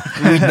 I know.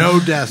 No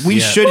deaths We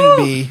yet. shouldn't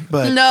be,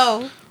 but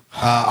No.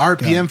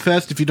 RPM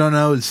Fest, if you don't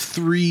know, is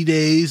 3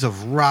 days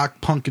of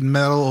rock, punk, and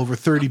metal, over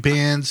 30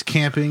 bands,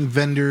 camping,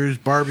 vendors,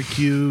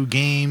 barbecue,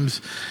 games,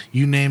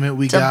 you name it,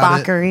 we got it.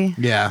 Debauchery.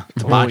 Yeah,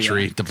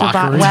 debauchery.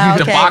 Debauchery. Wow,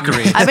 okay.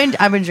 Debauchery.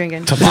 I've been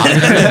drinking.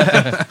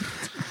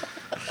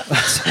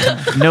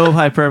 No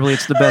hyperbole.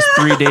 It's the best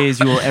 3 days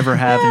you will ever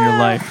have in your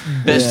life.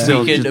 Best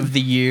So weekend just- of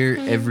the year,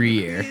 every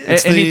year.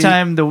 It's the-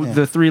 anytime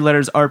the 3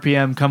 letters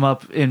RPM come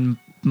up in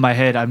my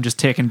head, I'm just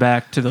taken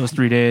back to those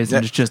 3 days,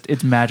 and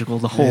it's magical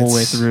the whole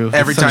way It's- through.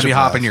 Every Such time a you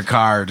hop blast. in your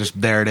car, just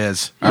there it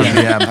is.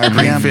 RPM,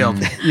 Greenfield.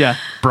 Yeah,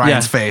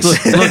 Brian's Yeah. face.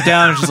 Look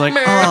down, and just like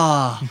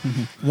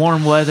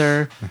warm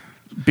weather,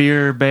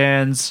 beer,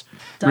 bands,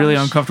 really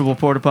Dumb. uncomfortable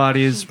porta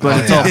potties, but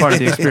it's all part of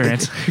the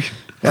experience.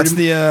 that's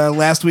the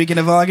last weekend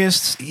of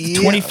August,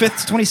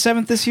 25th,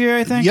 27th this year,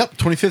 I think. Yep,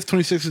 25th,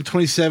 26th, and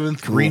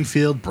 27th,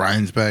 Greenfield,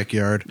 Brian's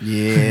backyard.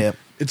 Yeah.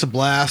 It's a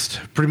blast.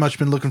 Pretty much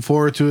been looking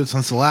forward to it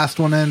since the last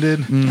one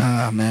ended.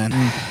 Oh man,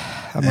 I'm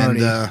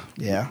And already.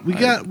 Yeah,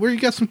 we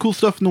got some cool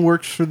stuff in the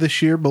works for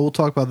this year, but we'll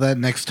talk about that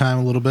next time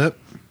a little bit.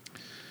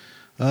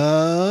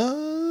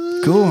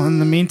 Cool. In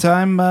the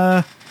meantime,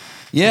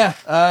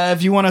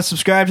 if you want to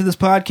subscribe to this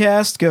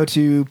podcast, go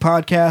to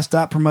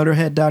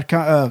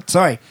podcast.promoterhead.com.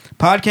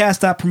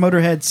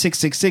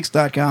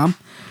 Podcast.promoterhead666.com.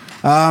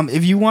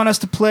 If you want us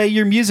to play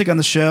your music on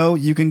the show,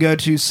 you can go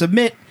to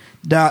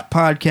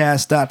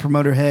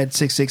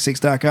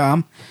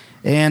submit.podcast.promoterhead666.com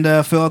and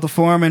fill out the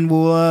form, and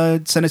we'll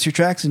send us your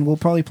tracks, and we'll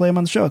probably play them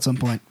on the show at some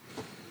point.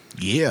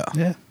 Yeah.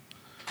 Yeah.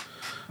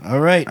 All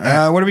right.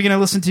 What are we going to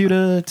listen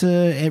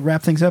to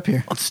wrap things up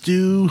here? Let's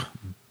do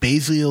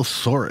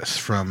Basiliosaurus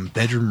from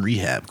Bedroom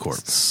Rehab Corp.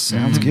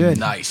 Sounds good.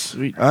 Nice.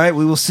 All right.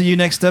 We will see you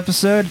next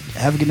episode.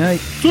 Have a good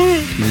night.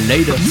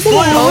 Later.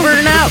 Over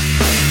and out.